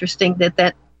just interesting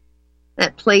that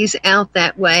plays out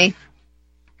that way.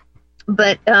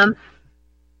 But see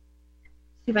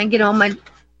if I can get all my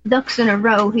ducks in a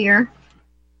row here.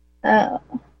 I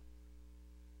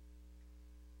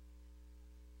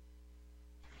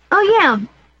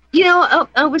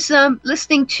was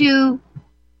listening to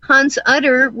Hans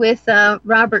Utter with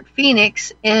Robert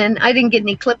Phoenix, and I didn't get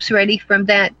any clips ready from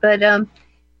that, but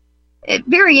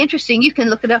very interesting. You can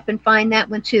look it up and find that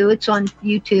one too. It's on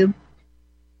YouTube.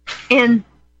 And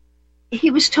he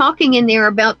was talking in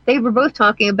there they were both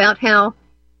talking about how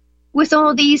with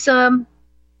all these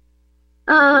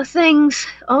things,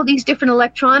 all these different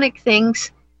electronic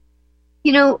things,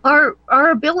 our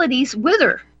abilities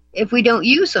wither if we don't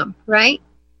use them, right?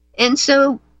 And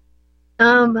so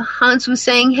Hans was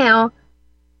saying how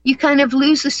you kind of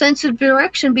lose the sense of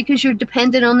direction because you're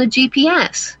dependent on the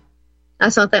GPS. I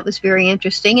thought that was very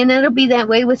interesting, and that'll be that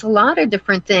way with a lot of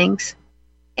different things.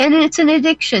 And it's an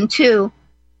addiction, too,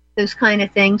 those kind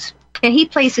of things. And he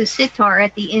plays his sitar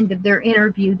at the end of their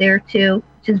interview there, too,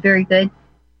 which is very good.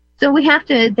 So we have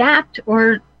to adapt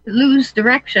or lose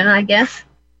direction, I guess.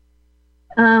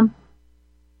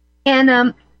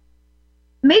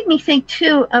 Made me think,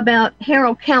 too, about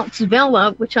Harold Counts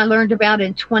Vela, which I learned about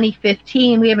in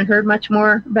 2015. We haven't heard much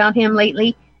more about him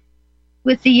lately.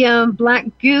 With the black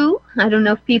goo, I don't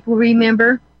know if people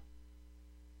remember,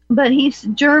 but he's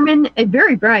German,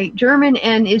 very bright, German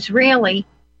and Israeli.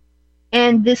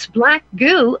 And this black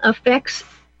goo affects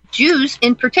Jews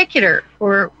in particular,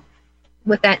 or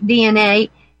with that DNA,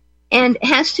 and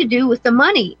has to do with the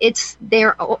money.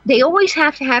 They always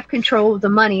have to have control of the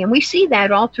money, and we see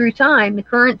that all through time, the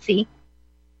currency.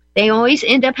 They always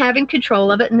end up having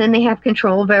control of it, and then they have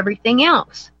control of everything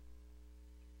else.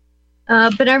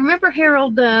 But I remember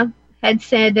Harold had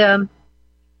said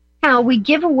how we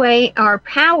give away our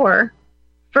power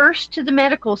first to the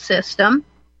medical system,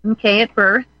 at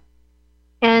birth,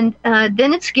 and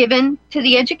then it's given to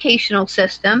the educational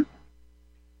system,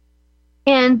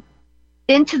 and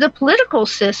then to the political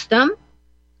system,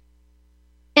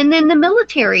 and then the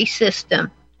military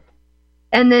system.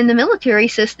 And then the military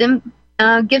system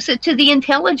gives it to the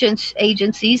intelligence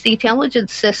agencies, the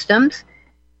intelligence systems,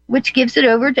 which gives it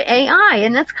over to AI.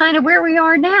 And that's kind of where we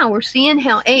are now. We're seeing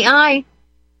how AI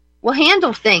will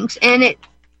handle things. And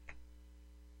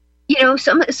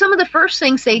some of the first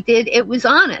things they did, it was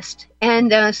honest.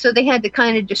 And so they had to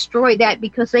kind of destroy that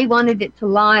because they wanted it to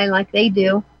lie like they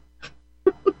do.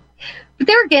 But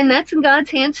there again, that's in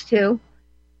God's hands too.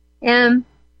 And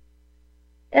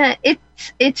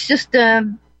it's just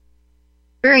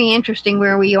very interesting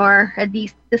where we are at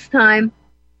this time.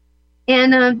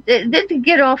 And then to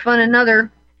get off on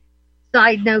another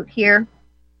side note here,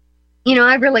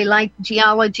 I really like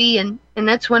geology, and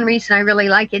that's one reason I really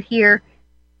like it here,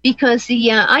 because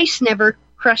the ice never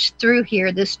crushed through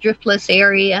here, this driftless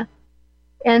area.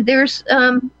 And there's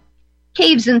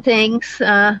caves and things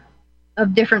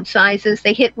of different sizes.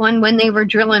 They hit one when they were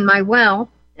drilling my well.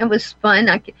 It was fun.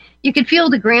 You could feel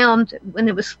the ground when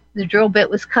the drill bit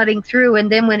was cutting through,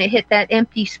 and then when it hit that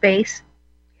empty space.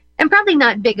 And probably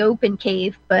not big open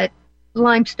cave, but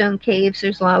limestone caves.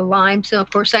 There's a lot of lime, so of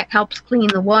course that helps clean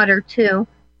the water too.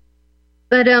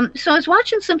 But so I was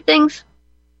watching some things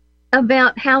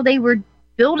about how they were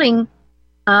building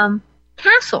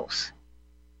castles,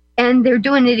 and they're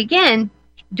doing it again,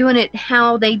 doing it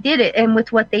how they did it and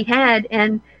with what they had.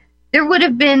 And there would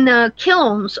have been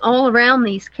kilns all around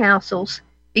these castles,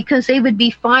 because they would be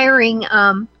firing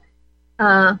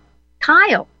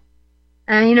tile.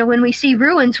 And, when we see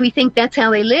ruins, we think that's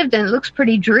how they lived, and it looks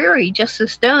pretty dreary, just the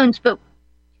stones. But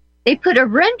they put a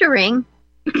rendering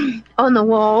on the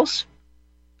walls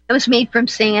that was made from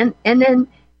sand, and then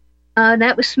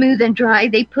that was smooth and dry.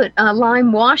 They put a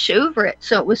lime wash over it,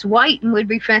 so it was white and would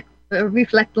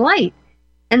reflect light.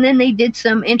 And then they did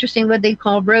some interesting, what they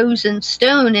call rose and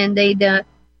stone, and they'd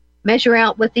measure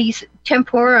out with these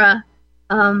tempera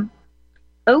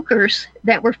ochres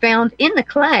that were found in the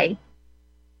clay,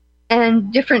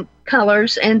 and different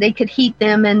colors, and they could heat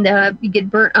them, and you get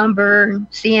burnt umber and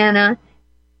sienna,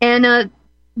 and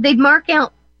they'd mark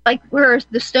out like where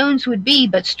the stones would be,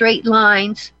 but straight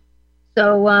lines.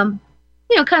 So,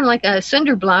 kind of like a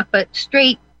cinder block, but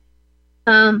straight.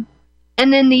 And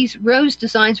then these rose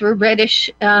designs were reddish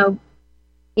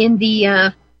in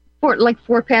the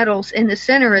four petals in the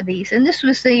center of these. And this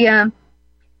was the,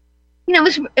 it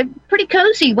was pretty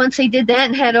cozy once they did that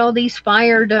and had all these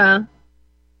fired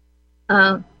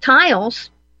tiles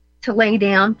to lay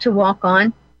down to walk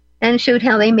on, and it showed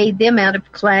how they made them out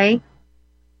of clay,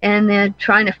 and then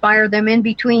trying to fire them in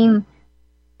between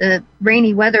the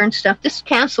rainy weather and stuff. This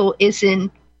castle is in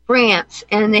France,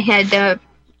 and they had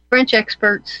French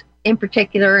experts in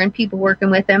particular, and people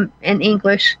working with them in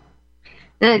English.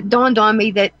 And it dawned on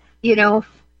me that,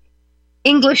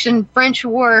 English and French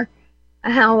war,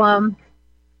 how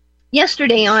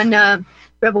yesterday on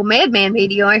Rebel Madman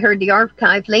Radio, I heard the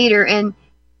archive later, and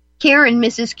Karen,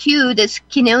 Mrs. Q, this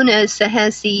Quinones,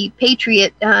 has the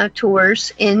Patriot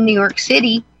tours in New York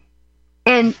City.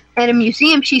 And at a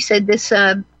museum, she said this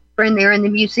friend there in the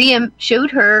museum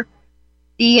showed her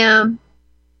the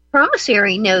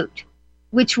promissory note,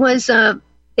 which was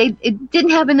it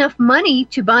didn't have enough money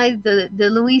to buy the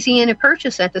Louisiana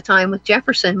Purchase at the time with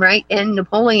Jefferson, right? And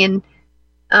Napoleon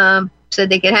said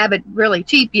they could have it really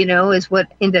cheap, is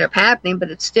what ended up happening,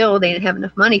 but it's still, they didn't have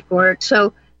enough money for it.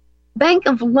 So Bank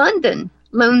of London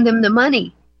loaned them the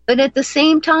money. But at the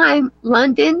same time,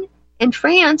 London and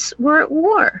France were at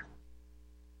war.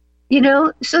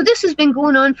 So this has been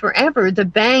going on forever. The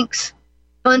banks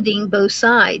funding both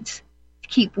sides to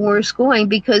keep wars going,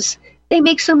 because they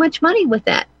make so much money with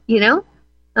that,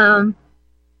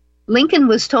 Lincoln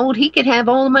was told he could have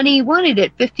all the money he wanted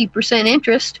at 50%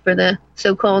 interest for the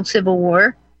so-called Civil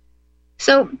War.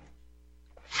 So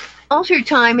all through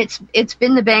time, it's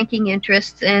been the banking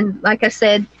interests, and like I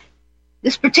said,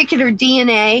 this particular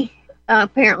DNA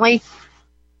apparently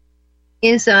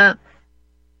is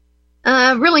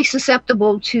really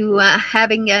susceptible to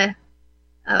having a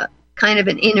kind of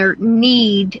an inner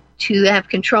need to have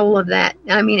control of that.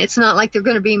 I mean, it's not like they're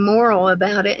going to be moral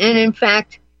about it, and in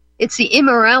fact, it's the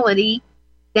immorality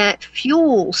that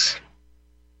fuels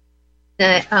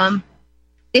the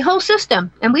whole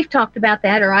system, and we've talked about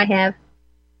that, or I have.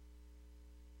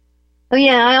 Oh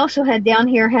yeah, I also had down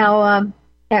here how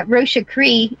at Rocha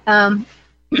Cree, in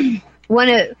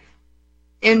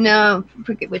I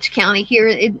forget which county here,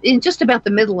 in just about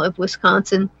the middle of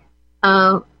Wisconsin,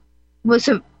 was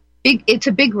it's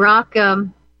a big rock. I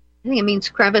think it means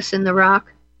crevice in the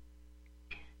rock,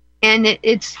 and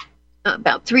it's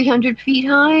about 300 feet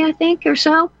high, I think, or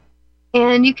so,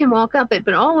 and you can walk up it,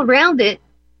 but all around it,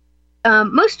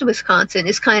 most of Wisconsin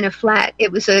is kind of flat.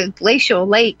 It was a glacial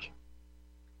lake,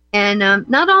 and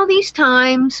not all these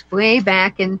times, way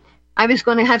back, and I was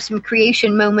going to have some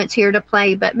creation moments here to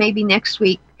play, but maybe next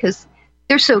week, because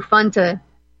they're so fun to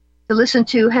listen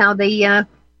to, how they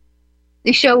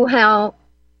show how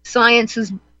science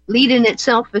is leading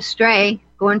itself astray,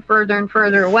 going further and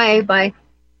further away by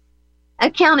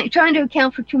trying to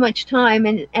account for too much time,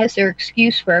 and as their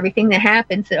excuse for everything that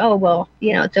happens, that, oh, well,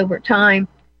 it's over time.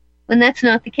 When that's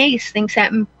not the case, things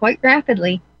happen quite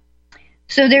rapidly.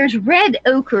 So there's red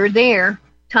ochre there,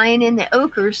 tying in the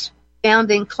ochres found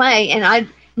in clay, and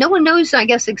no one knows, I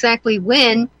guess, exactly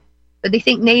when, but they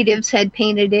think natives had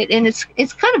painted it, and it's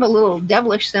kind of a little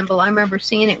devilish symbol. I remember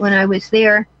seeing it when I was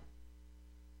there.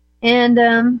 And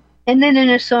then in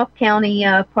a Sauk County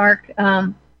park,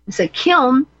 it's a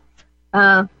kiln,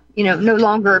 no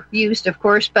longer used, of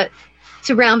course, but it's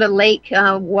around a lake.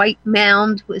 White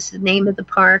Mound was the name of the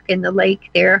park and the lake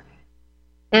there,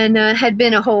 and had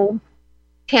been a whole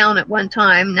town at one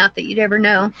time. Not that you'd ever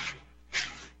know.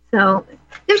 So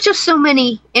there's just so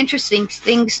many interesting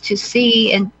things to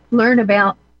see and learn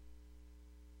about.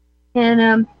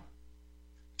 And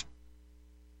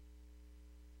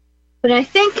but I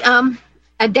think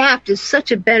adapt is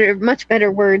such a much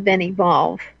better word than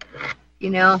evolve,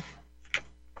 And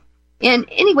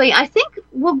anyway, I think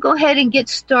we'll go ahead and get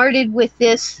started with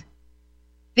this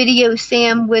video,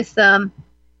 Sam, with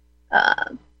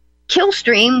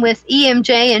Killstream with EMJ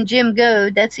and Jim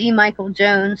Goad. That's E. Michael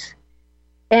Jones.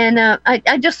 And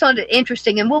I just thought it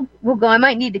interesting, and we'll go. I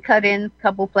might need to cut in a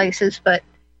couple places, but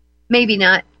maybe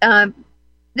not.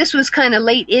 This was kind of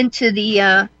late into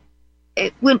the.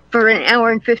 It went for an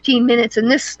hour and 15 minutes, and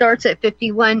this starts at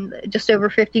just over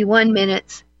 51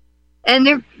 minutes. And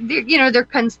their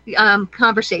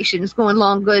conversation is going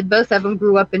along good. Both of them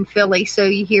grew up in Philly, so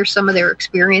you hear some of their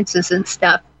experiences and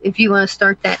stuff. If you want to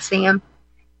start that, Sam.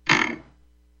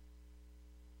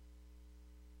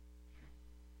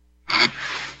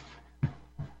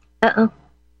 Uh-oh.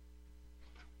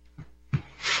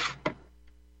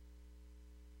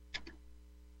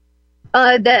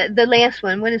 The last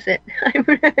one, what is it?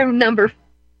 I'm number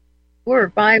 4 or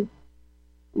 5.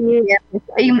 Yeah,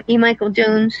 E. Michael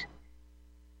Jones.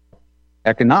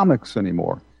 Economics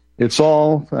anymore. It's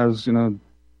all, as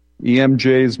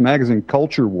EMJ's magazine,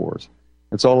 Culture Wars.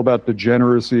 It's all about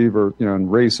degeneracy and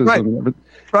racism.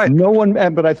 Right. No one,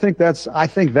 but I think that's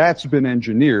been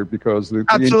engineered because the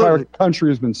entire country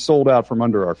has been sold out from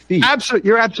under our feet. Absolutely,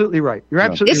 you're absolutely right. You're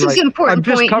absolutely right. This is important. I'm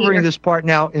just covering this part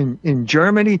now in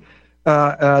Germany.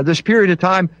 This period of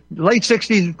time, late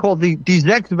 60s, called the Die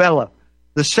Sexwelle,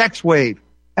 the sex wave,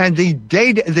 and the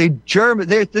German.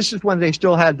 This is when they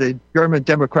still had the German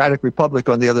Democratic Republic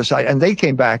on the other side, and they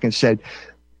came back and said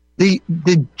the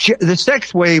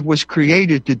sex wave was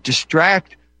created to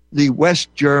distract the West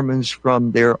Germans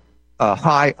from their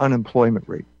high unemployment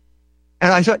rate.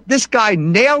 And I thought, this guy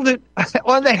nailed it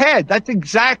on the head. That's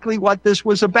exactly what this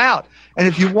was about. And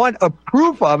if you want a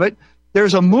proof of it,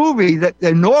 there's a movie that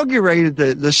inaugurated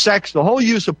the whole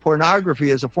use of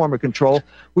pornography as a form of control,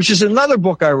 which is another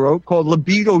book I wrote called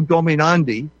Libido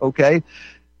Dominandi. Okay.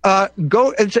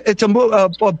 It's a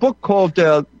book called,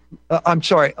 a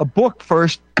book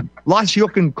first, Lass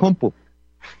Jucken Kumpel.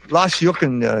 Lass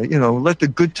Jucken, let the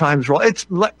good times roll.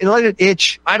 Let it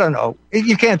itch. I don't know.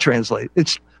 You can't translate.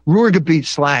 It's Ruhrgebiet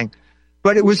slang.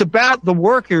 But it was about the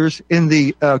workers in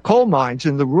the coal mines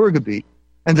in the Ruhrgebiet.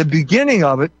 And the beginning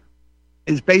of it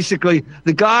is basically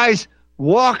the guys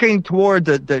walking toward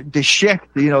the Schicht,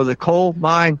 the coal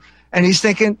mine. And he's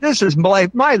thinking, this is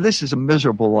this is a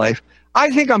miserable life. I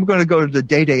think I'm going to go to the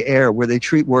Day Air where they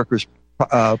treat workers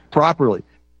properly.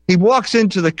 He walks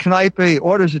into the Kneipe, he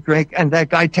orders a drink, and that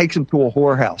guy takes him to a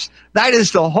whorehouse. That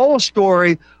is the whole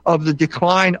story of the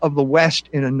decline of the West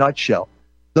in a nutshell.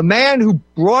 The man who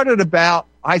brought it about,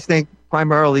 I think,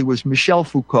 primarily was Michel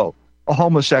Foucault, a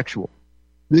homosexual.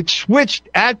 It switched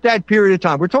at that period of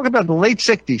time. We're talking about the late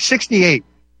 60s, 68,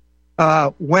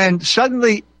 when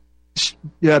suddenly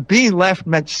being left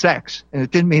meant sex, and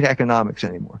it didn't mean economics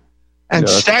anymore. And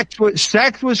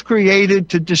sex was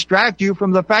created to distract you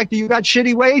from the fact that you got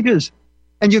shitty wages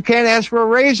and you can't ask for a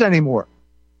raise anymore.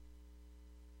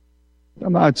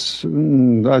 I'd say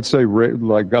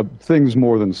things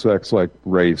more than sex, like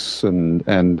race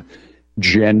and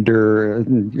gender,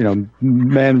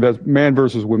 man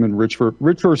versus women, rich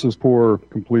versus poor,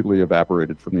 completely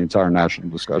evaporated from the entire national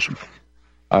discussion.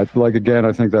 I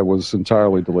think that was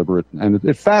entirely deliberate. And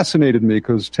it fascinated me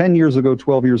because 10 years ago,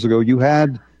 12 years ago, you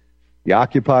had the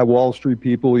Occupy Wall Street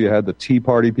people, you had the Tea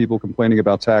Party people complaining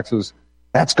about taxes.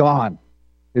 That's gone.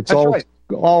 That's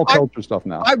all culture stuff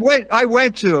now. I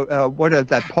went to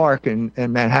that park in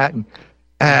Manhattan,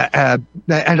 and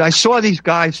I saw these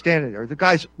guys standing there. The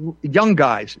guys, young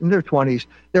guys in their 20s,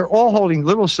 they're all holding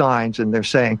little signs, and they're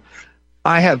saying,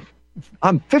 I'm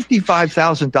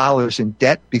 $55,000 in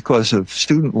debt because of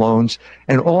student loans,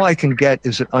 and all I can get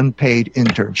is an unpaid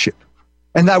internship.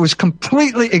 And that was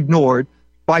completely ignored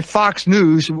by Fox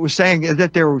News, who was saying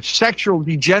that they were sexual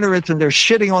degenerates and they're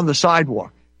shitting on the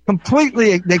sidewalk.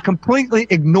 They completely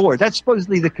ignored. That's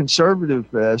supposedly the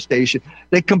conservative station.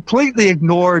 They completely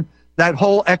ignored that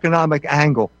whole economic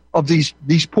angle of these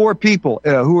poor people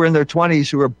who are in their 20s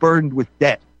who are burdened with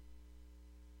debt.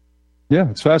 Yeah,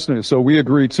 it's fascinating. So we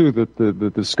agree, too, that the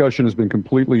discussion has been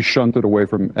completely shunted away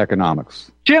from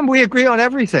economics. Jim, we agree on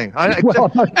everything. You keep looking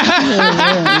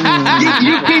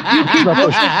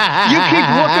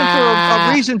for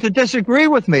a reason to disagree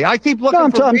with me. I keep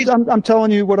looking for a reason. I'm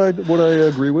telling you what I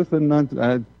agree with,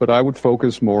 but I would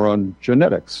focus more on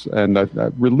genetics. And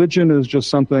religion is just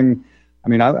something. I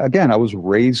mean, I was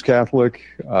raised Catholic.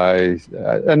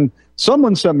 And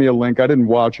someone sent me a link. I didn't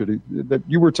watch it. That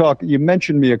you were talking. You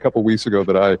mentioned me a couple weeks ago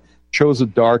that I chose a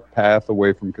dark path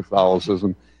away from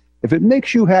Catholicism. If it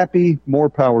makes you happy, more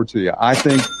power to you. I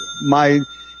think my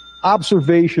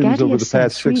observations over the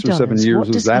past 6 or 7 years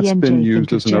is that's been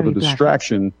used as another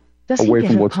distraction away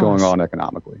from what's going on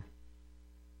economically.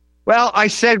 Well, I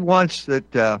said once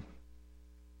that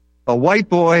a white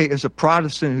boy is a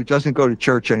Protestant who doesn't go to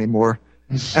church anymore.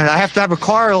 And I have to have a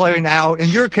corollary now. In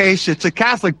your case, it's a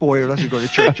Catholic boy who doesn't go to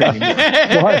church anymore.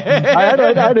 Well,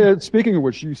 I had, speaking of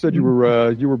which, you said you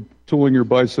were tooling your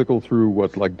bicycle through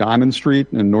like Diamond Street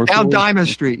in North. Down Diamond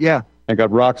Street, yeah. And got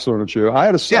rocks thrown at you.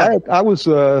 I was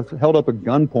held up at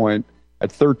gunpoint at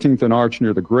 13th and Arch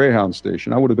near the Greyhound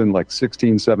station. I would have been like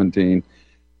 16, 17.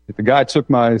 If the guy took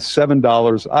my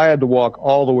 $7, I had to walk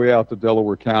all the way out to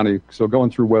Delaware County. So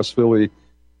going through West Philly,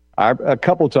 a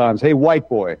couple times, hey, white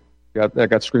boy. That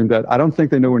got screamed at. I don't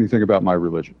think they know anything about my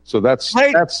religion. So that's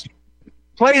play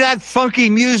that funky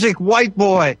music, white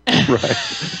boy.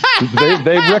 Right.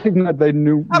 They recognized they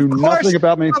knew nothing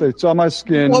about me. They saw my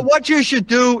skin. Well, what you should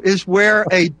do is wear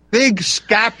a big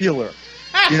scapular.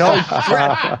 You know,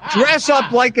 dress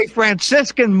up like a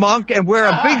Franciscan monk and wear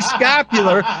a big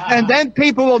scapular, and then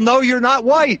people will know you're not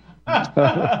white.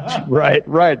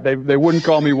 Right. They wouldn't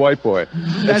call me white boy.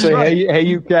 They'd say, right. Hey,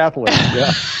 you Catholic.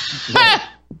 Yeah.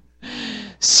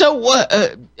 So,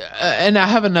 and I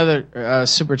have another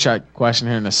super chat question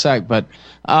here in a sec, but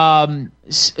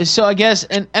so I guess,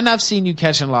 and I've seen you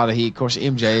catching a lot of heat. Of course,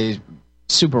 MJ is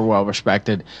super well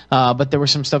respected, but there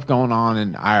was some stuff going on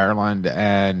in Ireland,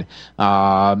 and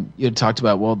you had talked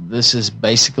about, well, this is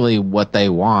basically what they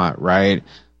want, right?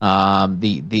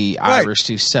 The Irish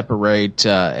to separate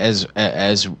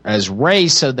as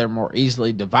race, so they're more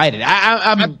easily divided.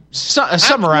 I'm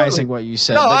summarizing what you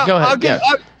said. No, go ahead.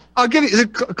 I'll give you the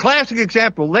classic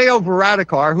example. Leo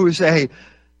Varadkar, who's a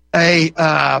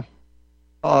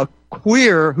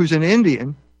queer, who's an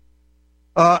Indian,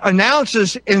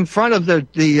 announces in front of the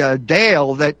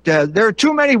Dáil that there are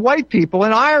too many white people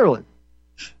in Ireland.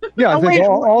 Yeah, I think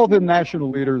all the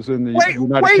national leaders in the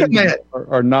United Kingdom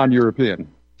are non-European.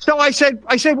 So I said,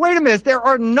 wait a minute, there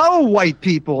are no white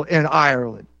people in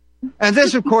Ireland. And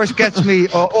this, of course, gets me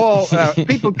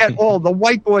the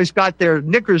white boys got their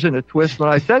knickers in a twist when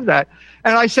I said that.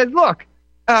 And I said, look,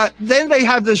 then they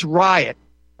have this riot,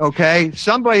 okay?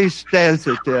 Somebody says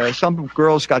that some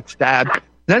girls got stabbed.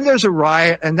 Then there's a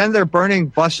riot, and then they're burning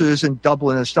buses in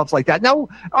Dublin and stuff like that. Now,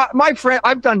 my friend,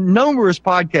 I've done numerous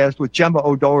podcasts with Gemma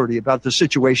O'Doherty about the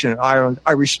situation in Ireland.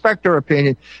 I respect her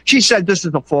opinion. She said this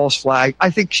is a false flag.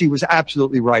 I think she was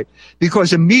absolutely right,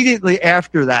 because immediately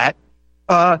after that,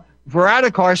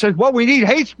 Varadkar says, well, we need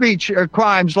hate speech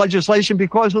crimes legislation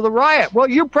because of the riot. Well,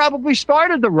 you probably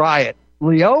started the riot,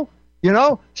 Leo, you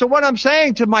know? So what I'm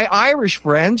saying to my Irish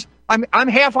friends, I'm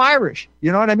half Irish,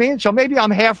 you know what I mean? So maybe I'm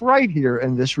half right here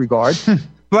in this regard.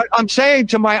 But I'm saying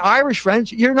to my Irish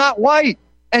friends, you're not white.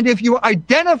 And if you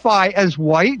identify as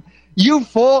white, you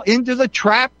fall into the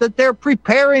trap that they're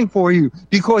preparing for you.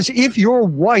 Because if you're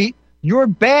white, you're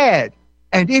bad.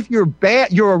 And if you're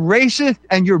bad, you're a racist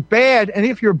and you're bad. And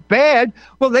if you're bad,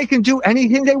 well, they can do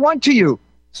anything they want to you.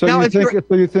 So now, you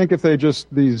think if they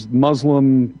just, these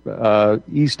Muslim,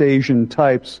 East Asian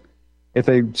types, if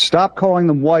they stop calling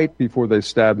them white before they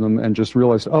stab them and just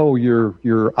realize, oh,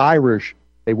 you're Irish,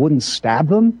 they wouldn't stab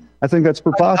them? I think that's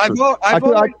preposterous.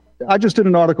 I just did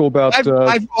an article about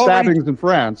stabbings in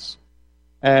France.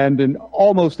 And in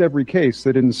almost every case,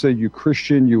 they didn't say you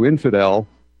Christian, you infidel.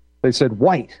 They said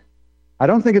white. I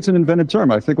don't think it's an invented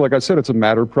term. I think, like I said, it's a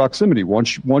matter of proximity.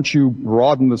 Once you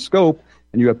broaden the scope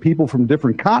and you have people from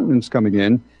different continents coming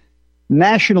in,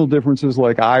 national differences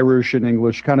like Irish and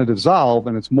English kind of dissolve,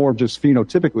 and it's more just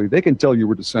phenotypically. They can tell you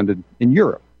were descended in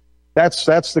Europe. That's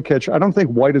the catch. I don't think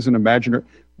white is an imaginary.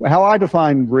 How I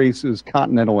define race is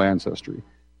continental ancestry.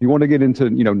 You want to get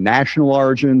into national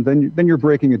origin, then you're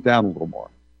breaking it down a little more.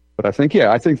 But I think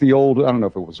the old, I don't know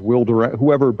if it was Will Durant,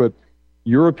 whoever, but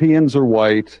Europeans are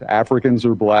white, Africans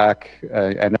are black,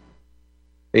 and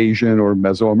Asian or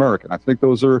Mesoamerican. I think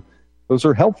those are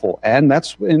helpful. And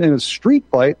that's in a street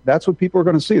fight, that's what people are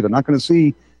going to see. They're not going to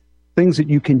see things that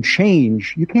you can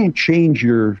change. You can't change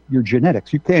your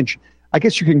genetics. You can't. I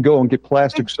guess you can go and get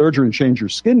plastic surgery and change your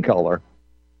skin color,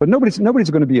 But nobody's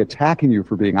going to be attacking you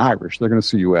for being Irish. They're going to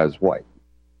see you as white.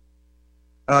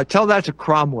 Tell that to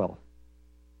Cromwell.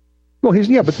 Well,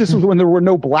 but this is when there were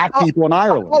no black people in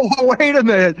Ireland. Oh, wait a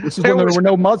minute. This is when there were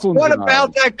no Muslims What in about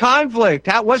Ireland. that conflict?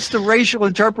 What's the racial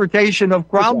interpretation of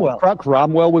Cromwell?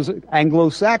 Cromwell was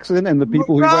Anglo-Saxon, and the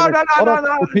people who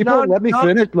Let me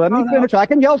finish. I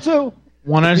can yell too.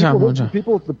 One at a time.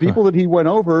 The people that he went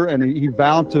over, and he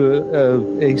vowed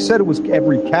to. He said it was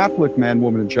every Catholic man,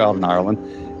 woman, and child in Ireland.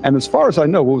 And as far as I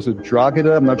know, what was it,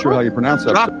 Drogheda? I'm not sure how you pronounce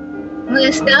that. I'm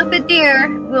going to stop it there.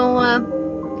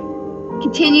 We'll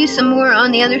continue some more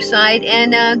on the other side,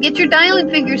 and get your dial-in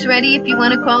figures ready if you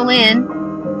want to call in.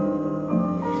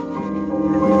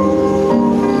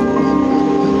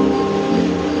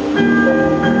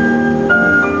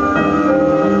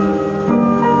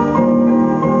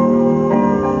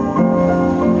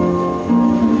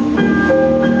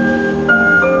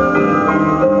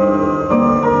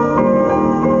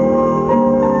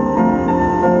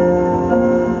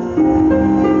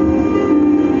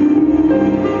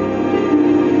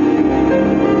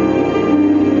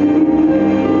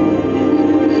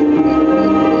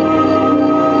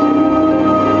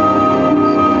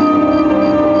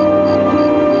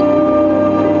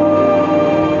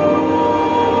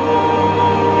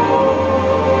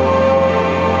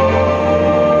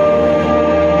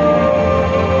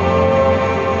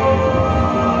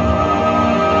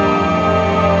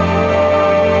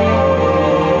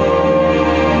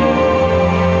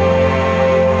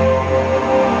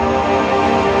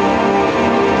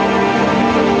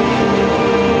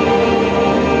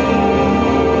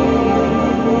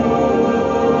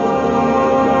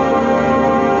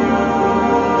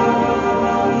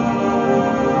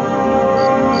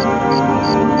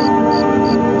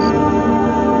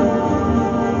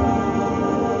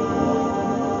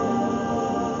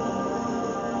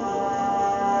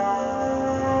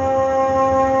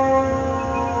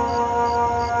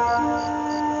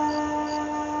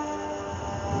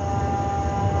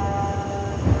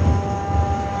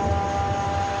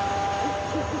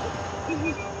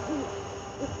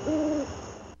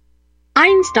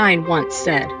 Einstein once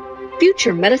said,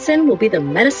 "Future medicine will be the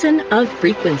medicine of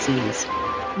frequencies."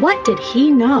 What did he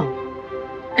know?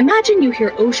 Imagine you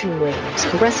hear ocean waves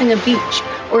caressing a beach,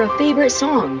 or a favorite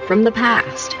song from the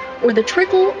past, or the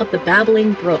trickle of the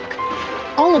babbling brook.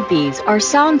 All of these are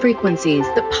sound frequencies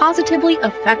that positively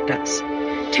affect us.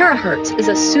 Terahertz is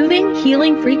a soothing,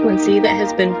 healing frequency that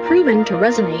has been proven to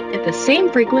resonate at the same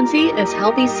frequency as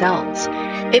healthy cells.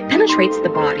 It penetrates the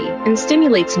body and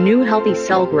stimulates new healthy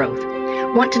cell growth.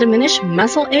 Want to diminish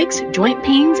muscle aches, joint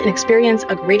pains, and experience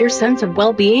a greater sense of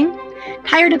well-being?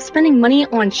 Tired of spending money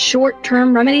on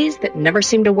short-term remedies that never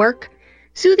seem to work?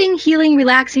 Soothing, healing,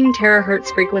 relaxing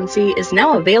terahertz frequency is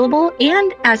now available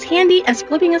and as handy as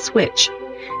flipping a switch.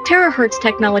 Terahertz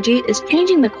technology is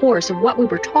changing the course of what we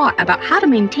were taught about how to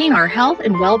maintain our health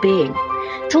and well-being.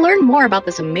 To learn more about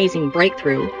this amazing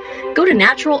breakthrough, go to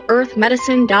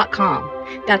NaturalEarthMedicine.com.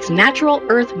 That's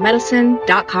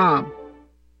NaturalEarthMedicine.com.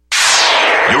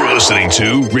 You're listening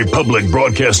to Republic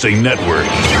Broadcasting Network,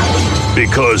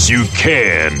 because you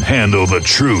can handle the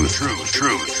truth.